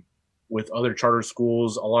 With other charter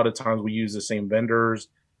schools, a lot of times we use the same vendors,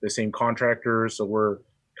 the same contractors. So we're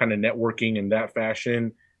kind of networking in that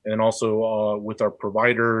fashion. And then also with our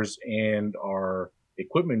providers and our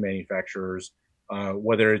equipment manufacturers,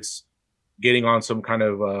 whether it's getting on some kind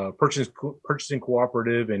of purchasing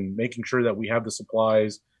cooperative and making sure that we have the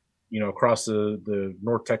supplies, across the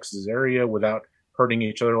North Texas area without hurting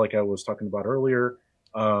each other, like I was talking about earlier,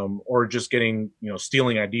 or just getting,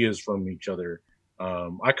 stealing ideas from each other.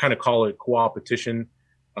 I kind of call it co-opetition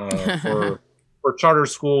for charter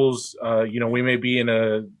schools. We may be in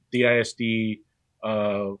a DISD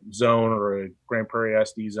zone or a Grand Prairie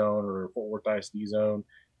ISD zone or a Fort Worth ISD zone,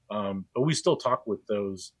 but we still talk with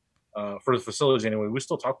those for the facilities anyway. We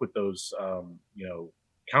still talk with those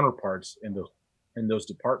counterparts in those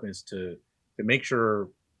departments to make sure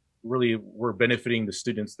really we're benefiting the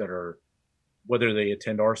students that are, whether they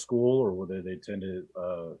attend our school or whether they attend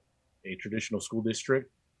a traditional school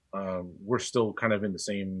district. We're still kind of in the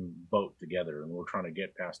same boat together, and we're trying to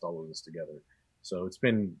get past all of this together. So it's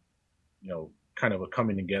been, kind of a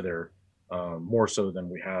coming together, more so than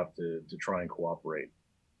we have to try and cooperate.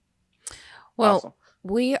 Well, Awesome.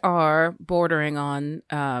 We are bordering on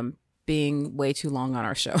being way too long on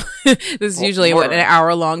our show. This is usually an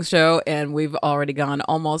hour-long show, and we've already gone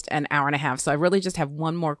almost an hour and a half. So I really just have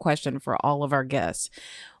one more question for all of our guests.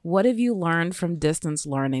 What have you learned from distance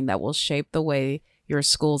learning that will shape the way your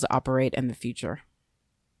schools operate in the future?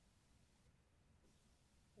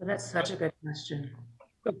 Well, that's such a good question.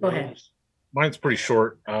 Go ahead. Mine's pretty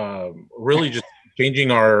short. Really just changing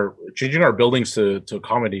our buildings to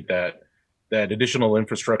accommodate that additional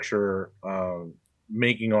infrastructure,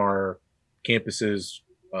 making our campuses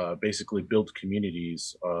basically build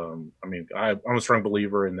communities. I'm a strong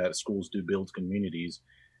believer in that schools do build communities,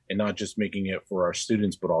 and not just making it for our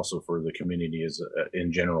students, but also for the community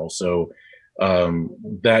in general. So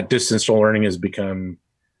that distance learning has become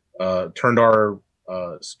turned our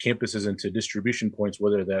campuses into distribution points,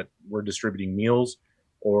 whether that we're distributing meals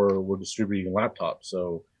or we're distributing laptops.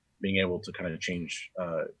 So being able to kind of change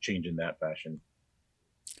in that fashion.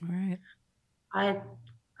 All right.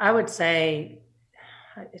 I would say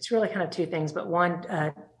it's really kind of two things, but one,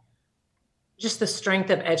 just the strength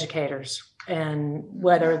of educators, and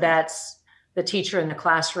whether that's the teacher in the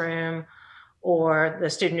classroom or the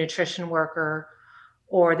student nutrition worker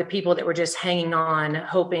or the people that were just hanging on,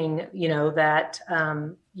 hoping, that,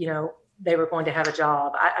 they were going to have a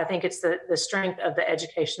job. I think it's the strength of the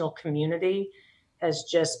educational community has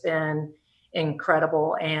just been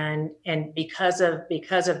incredible. And because of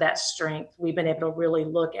that strength, we've been able to really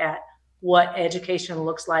look at what education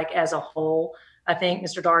looks like as a whole. I think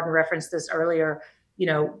Mr. Darden referenced this earlier,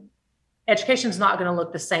 education is not going to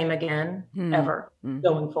look the same again ever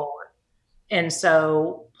going forward. And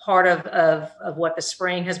so part of what the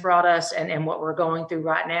spring has brought us and what we're going through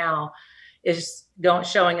right now is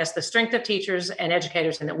showing us the strength of teachers and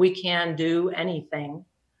educators, and that we can do anything.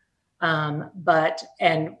 But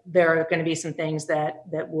there are going to be some things that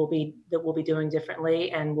we'll be doing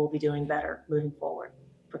differently, and we'll be doing better moving forward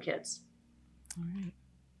for kids. All right.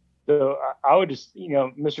 So I would just,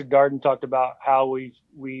 Mr. Darden talked about how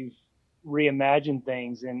we've reimagined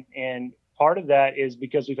things, and part of that is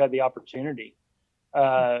because we've had the opportunity.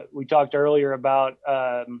 We talked earlier about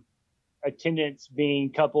attendance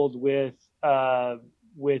being coupled with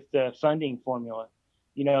the funding formula.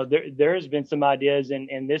 You know, there has been some ideas,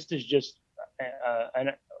 and this is just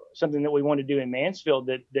something that we want to do in Mansfield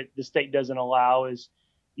that the state doesn't allow is,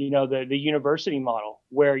 you know, the university model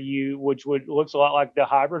which looks a lot like the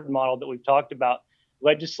hybrid model that we've talked about.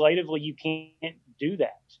 Legislatively, you can't do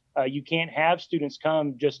that. You can't have students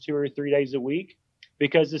come just 2 or 3 days a week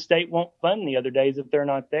because the state won't fund the other days if they're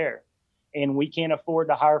not there. And we can't afford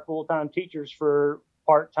to hire full-time teachers for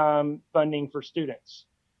part-time funding for students.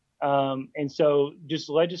 And so just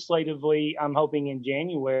legislatively, I'm hoping in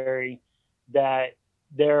January that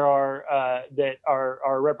that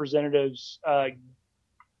our representatives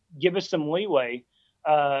give us some leeway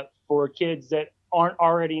for kids that aren't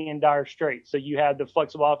already in dire straits. So you have the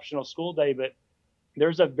flexible optional school day, but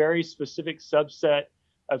there's a very specific subset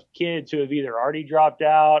of kids who have either already dropped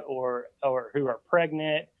out or who are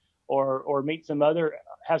pregnant or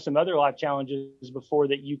have some other life challenges before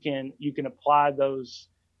that you can apply those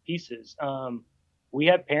pieces. We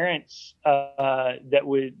have parents of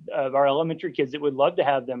our elementary kids that would love to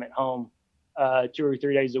have them at home 2 or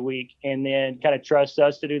 3 days a week, and then kind of trust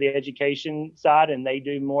us to do the education side, and they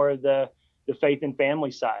do more of the faith and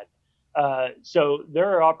family side. So there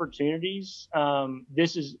are opportunities.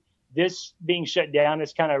 This being shut down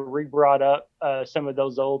has kind of re-brought up some of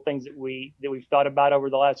those old things that we've thought about over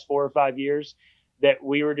the last 4 or 5 years, that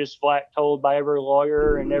we were just flat told by every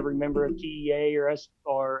lawyer and every member of TEA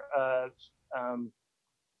or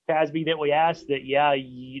TASB that we asked that,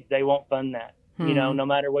 they won't fund that. You know, no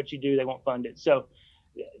matter what you do, they won't fund it. So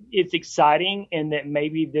it's exciting in that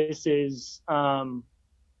maybe this is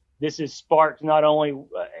sparked not only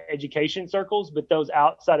education circles, but those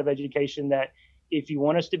outside of education, that if you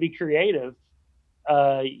want us to be creative,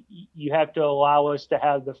 you have to allow us to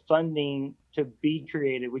have the funding to be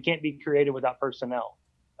creative. We can't be creative without personnel.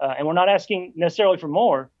 And we're not asking necessarily for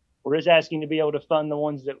more. We're just asking to be able to fund the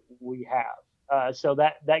ones that we have. So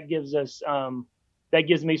that gives us, that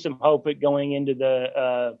gives me some hope at going into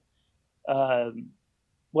the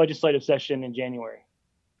legislative session in January.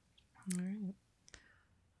 All right.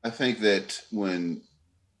 I think that when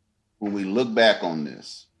we look back on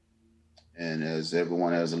this, and as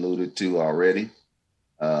everyone has alluded to already,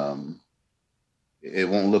 it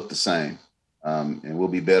won't look the same, and we'll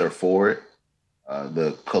be better for it.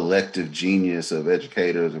 The collective genius of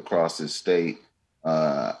educators across this state.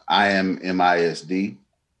 I am MISD.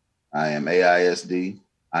 I am AISD.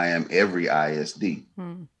 I am every ISD.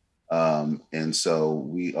 And so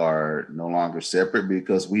we are no longer separate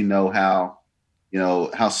because we know how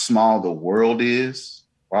small the world is,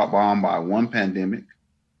 brought on by one pandemic.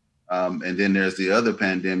 And then there's the other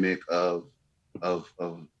pandemic of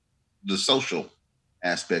the social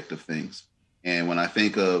aspect of things. And when I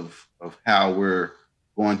think of how we're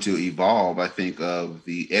going to evolve, I think of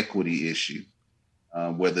the equity issue,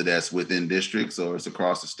 whether that's within districts or it's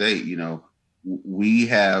across the state. You know, we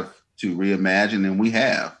have to reimagine, and we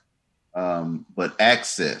have, but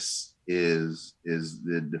access is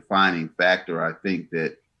the defining factor. I think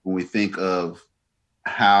that when we think of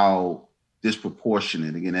how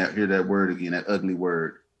disproportionate, again, hear that word again, that ugly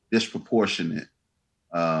word, disproportionate,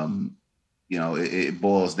 it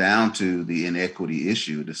boils down to the inequity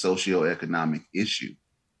issue, the socioeconomic issue.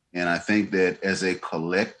 And I think that as a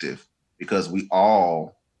collective, because we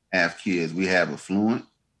all have kids, we have affluent,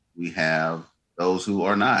 we have those who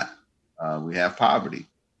are not, we have poverty.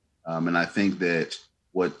 And I think that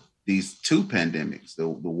what these two pandemics, the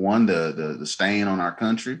one, the stain on our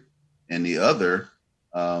country, and the other,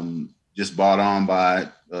 just brought on by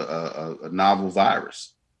a novel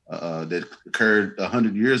virus that occurred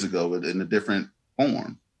 100 years ago in a different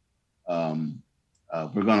form.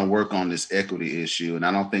 We're going to work on this equity issue, and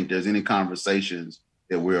I don't think there's any conversations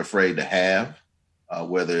that we're afraid to have,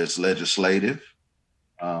 whether it's legislative.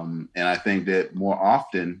 And I think that more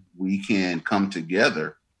often we can come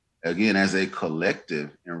together, again, as a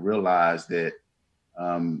collective, and realize that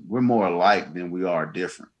we're more alike than we are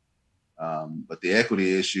different. But the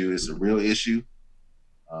equity issue is a real issue.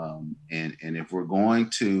 And if we're going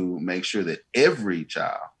to make sure that every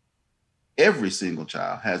single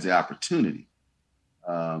child has the opportunity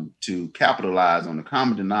to capitalize on the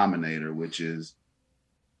common denominator, which is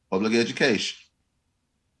public education.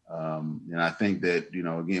 And I think that,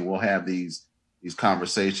 again, we'll have these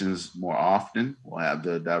conversations more often. We'll have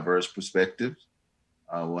the diverse perspectives.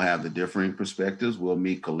 We'll have the differing perspectives. We'll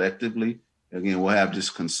meet collectively. Again, we'll have this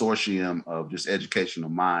consortium of just educational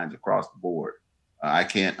minds across the board. I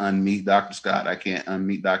can't unmeet Dr. Scott. I can't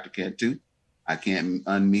unmeet Dr. Cantu. I can't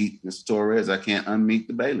unmeet Mr. Torres. I can't unmeet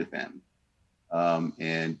the Bailey family.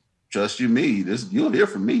 And trust you me, you'll hear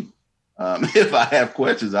from me. If I have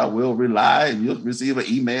questions, I will rely, and you'll receive an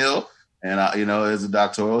email. And as a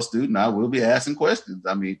doctoral student, I will be asking questions.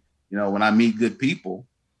 I mean, when I meet good people,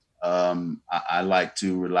 I like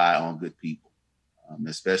to rely on good people,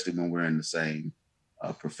 especially when we're in the same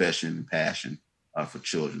profession and passion for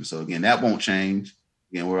children. So again, that won't change.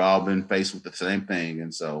 Again, we're all been faced with the same thing.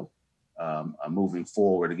 And so moving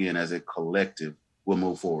forward, again, as a collective, we'll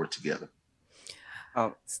move forward together.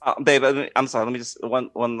 Dave, I'm sorry. Let me just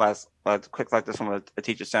one last quick like this from a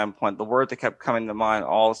teacher standpoint. The word that kept coming to mind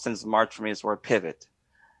all since March for me is the word pivot.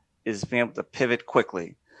 Is being able to pivot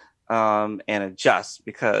quickly and adjust.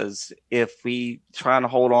 Because if we try to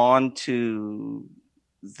hold on to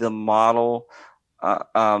the model,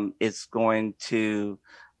 it's going to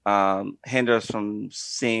hinder us from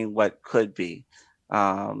seeing what could be.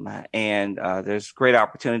 And there's great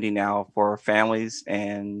opportunity now for families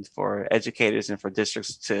and for educators and for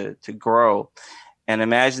districts to grow and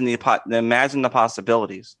imagine the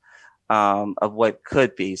possibilities of what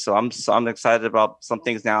could be. So I'm excited about some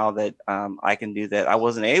things now that I can do that I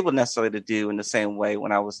wasn't able necessarily to do in the same way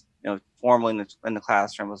when I was formally in the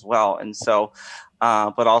classroom as well. And so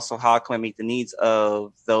but also how can I meet the needs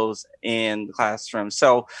of those in the classroom?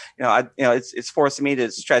 So, it's forcing me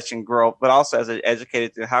to stretch and grow, but also as an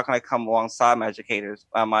educator, how can I come alongside my educators,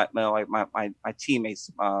 my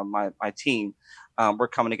teammates, my team? We're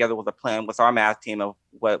coming together with a plan with our math team of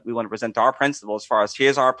what we want to present to our principal as far as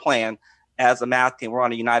here's our plan as a math team. We're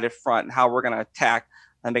on a united front and how we're going to attack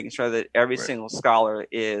and making sure that every single scholar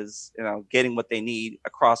is, getting what they need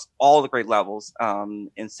across all the grade levels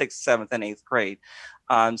in 6th, 7th, and 8th grade.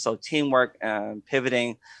 So teamwork and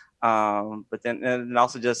pivoting, but then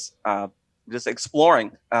also just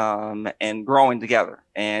exploring and growing together.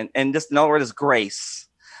 And just in other words, grace.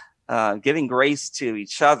 Giving grace to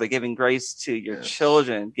each other, giving grace to your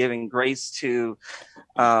children, giving grace to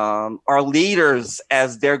our leaders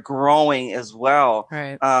as they're growing as well.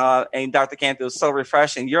 Right. And Dr. Cantu, is so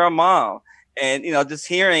refreshing. You're a mom. And, just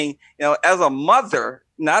hearing, as a mother,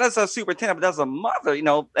 not as a superintendent, but as a mother,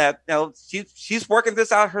 that, she's working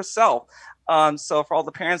this out herself. So for all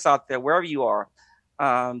the parents out there, wherever you are,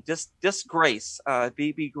 just grace,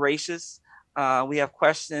 be gracious. We have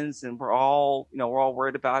questions and we're all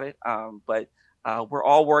worried about it. But we're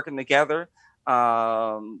all working together,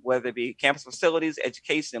 whether it be campus facilities,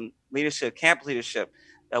 education, leadership, campus leadership.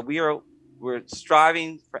 We're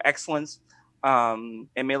striving for excellence.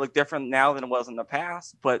 It may look different now than it was in the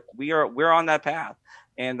past, but we're on that path.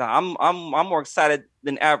 And I'm more excited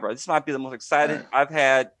than ever. This might be the most excited I've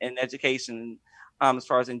had in education, as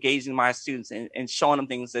far as engaging my students and showing them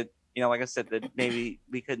things that, like I said, that maybe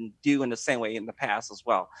we couldn't do in the same way in the past as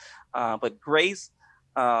well. But grace,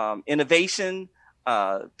 innovation,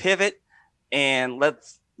 pivot, and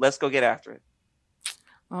let's go get after it.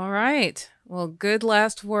 All right. Well, good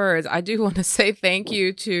last words. I do want to say thank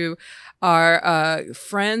you to our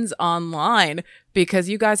friends online because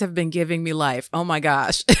you guys have been giving me life. Oh my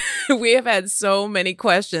gosh. We have had so many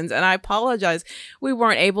questions and I apologize. We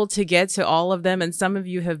weren't able to get to all of them and some of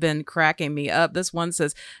you have been cracking me up. This one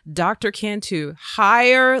says, Dr. Cantu,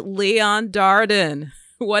 hire Leon Darden.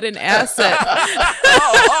 What an asset.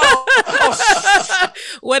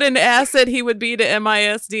 What an asset he would be to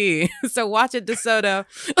MISD. So watch it, DeSoto.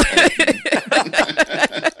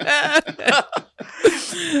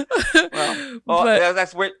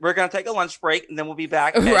 That's we're going to take a lunch break and then we'll be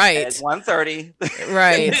back at 1:30.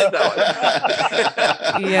 Right.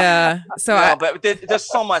 Yeah. So but there's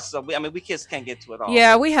so much. We just can't get to it all.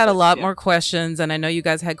 Yeah, we had a lot more questions and I know you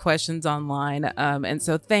guys had questions online. And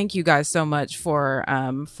so thank you guys so much for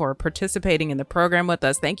participating in the program with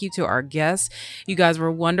us. Thank you to our guests. You guys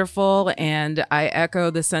were wonderful. And I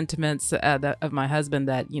echo the sentiments of my husband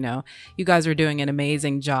that, you guys are doing an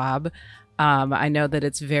amazing job. I know that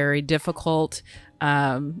it's very difficult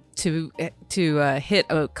to hit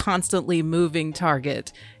a constantly moving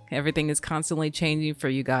target. Everything is constantly changing for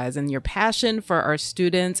you guys, and your passion for our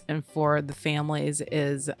students and for the families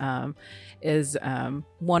is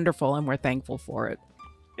wonderful, and we're thankful for it.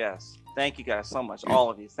 Yes. Thank you guys so much. All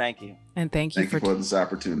of you. Thank you. And thank you for this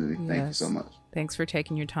opportunity. Yes. Thank you so much. Thanks for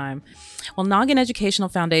taking your time. Well, Noggin Educational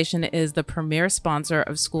Foundation is the premier sponsor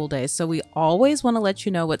of School Days, so we always want to let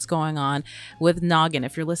you know what's going on with Noggin.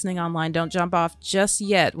 If you're listening online, don't jump off just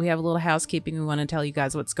yet. We have a little housekeeping. We want to tell you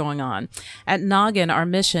guys what's going on. At Noggin, our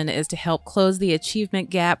mission is to help close the achievement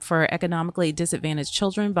gap for economically disadvantaged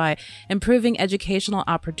children by improving educational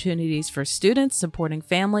opportunities for students, supporting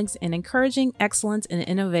families, and encouraging excellence and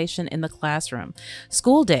innovation in in the classroom.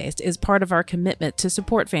 School Dazed is part of our commitment to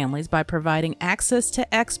support families by providing access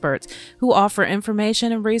to experts who offer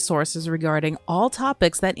information and resources regarding all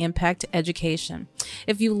topics that impact education.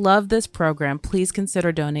 If you love this program, please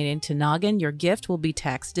consider donating to Noggin. Your gift will be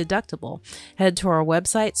tax deductible. Head to our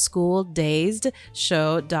website,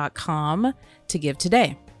 schooldazedShow.com, to give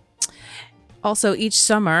today. Also, each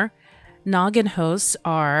summer, Noggin hosts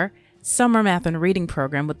our Summer Math and Reading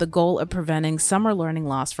program with the goal of preventing summer learning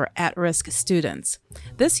loss for at-risk students.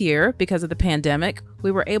 This year, because of the pandemic, we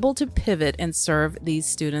were able to pivot and serve these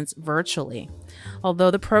students virtually. Although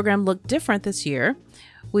the program looked different this year,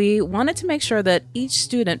 we wanted to make sure that each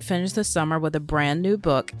student finished the summer with a brand new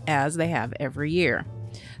book, as they have every year.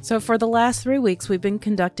 So for the last 3 weeks, we've been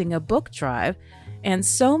conducting a book drive, and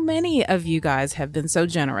so many of you guys have been so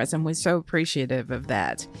generous, and we're so appreciative of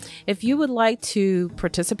that. If you would like to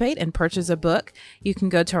participate and purchase a book, you can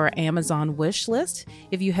go to our Amazon wish list.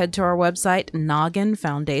 If you head to our website,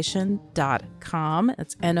 nogginfoundation.com,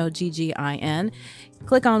 it's Noggin,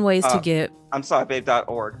 click on ways to give. I'm sorry,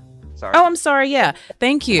 babe.org. Sorry. Oh, I'm sorry. Yeah.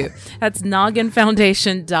 Thank you. That's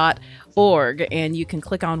nogginfoundation.org, and you can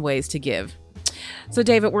click on ways to give. So,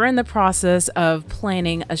 David, we're in the process of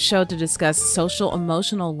planning a show to discuss social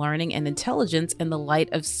emotional learning and intelligence in the light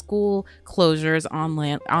of school closures,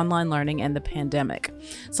 online learning, and the pandemic.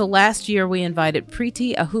 So last year, we invited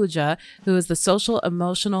Preeti Ahuja, who is the social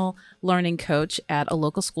emotional learning coach at a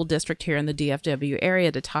local school district here in the DFW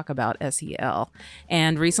area, to talk about SEL.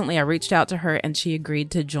 And recently, I reached out to her, and she agreed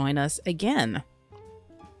to join us again.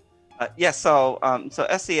 So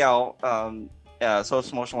SEL,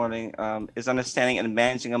 social emotional learning, is understanding and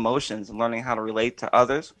managing emotions and learning how to relate to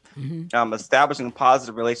others, establishing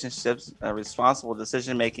positive relationships, responsible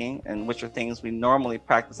decision making, and which are things we normally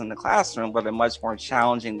practice in the classroom, but are much more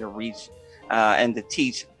challenging to reach and to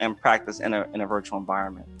teach and practice in a virtual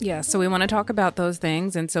environment. Yeah, so we want to talk about those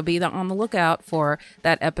things, and so be on the lookout for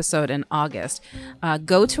that episode in August.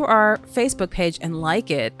 Go to our Facebook page and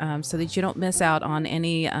like it so that you don't miss out on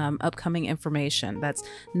any upcoming information. That's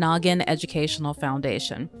Noggin Educational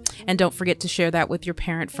Foundation. And don't forget to share that with your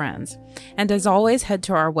parent friends. And as always, head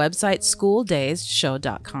to our website,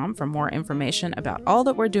 schooldazedShow.com, for more information about all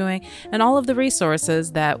that we're doing and all of the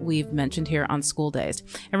resources that we've mentioned here on School Dazed.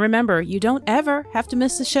 And remember, you don't ever have to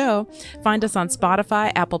miss the show. Find us on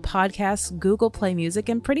Spotify, Apple Podcasts, Google Play Music,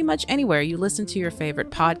 and pretty much anywhere you listen to your favorite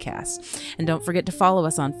podcasts. And don't forget to follow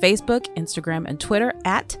us on Facebook, Instagram, and Twitter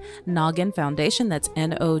at Noggin Foundation. That's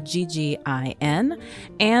Noggin.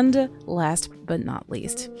 And last but not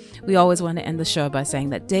least, we always want to end the show by saying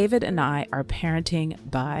that David and I are parenting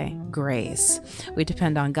by grace. We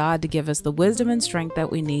depend on God to give us the wisdom and strength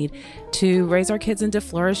that we need to raise our kids into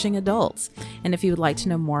flourishing adults. And if you would like to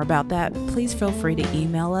know more about that, please feel free to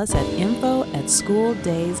email us at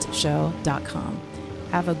info@schooldazedShow.com.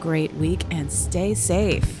 Have a great week and stay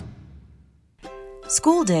safe.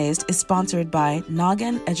 School Dazed is sponsored by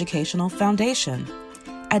Noggin Educational Foundation.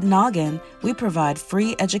 At Noggin, we provide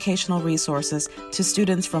free educational resources to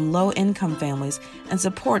students from low-income families and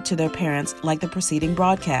support to their parents like the preceding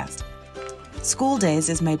broadcast. School Dazed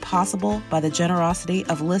is made possible by the generosity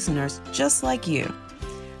of listeners just like you.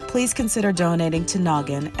 Please consider donating to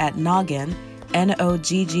Noggin at Noggin,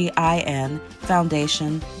 Noggin,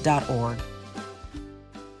 Foundation.org.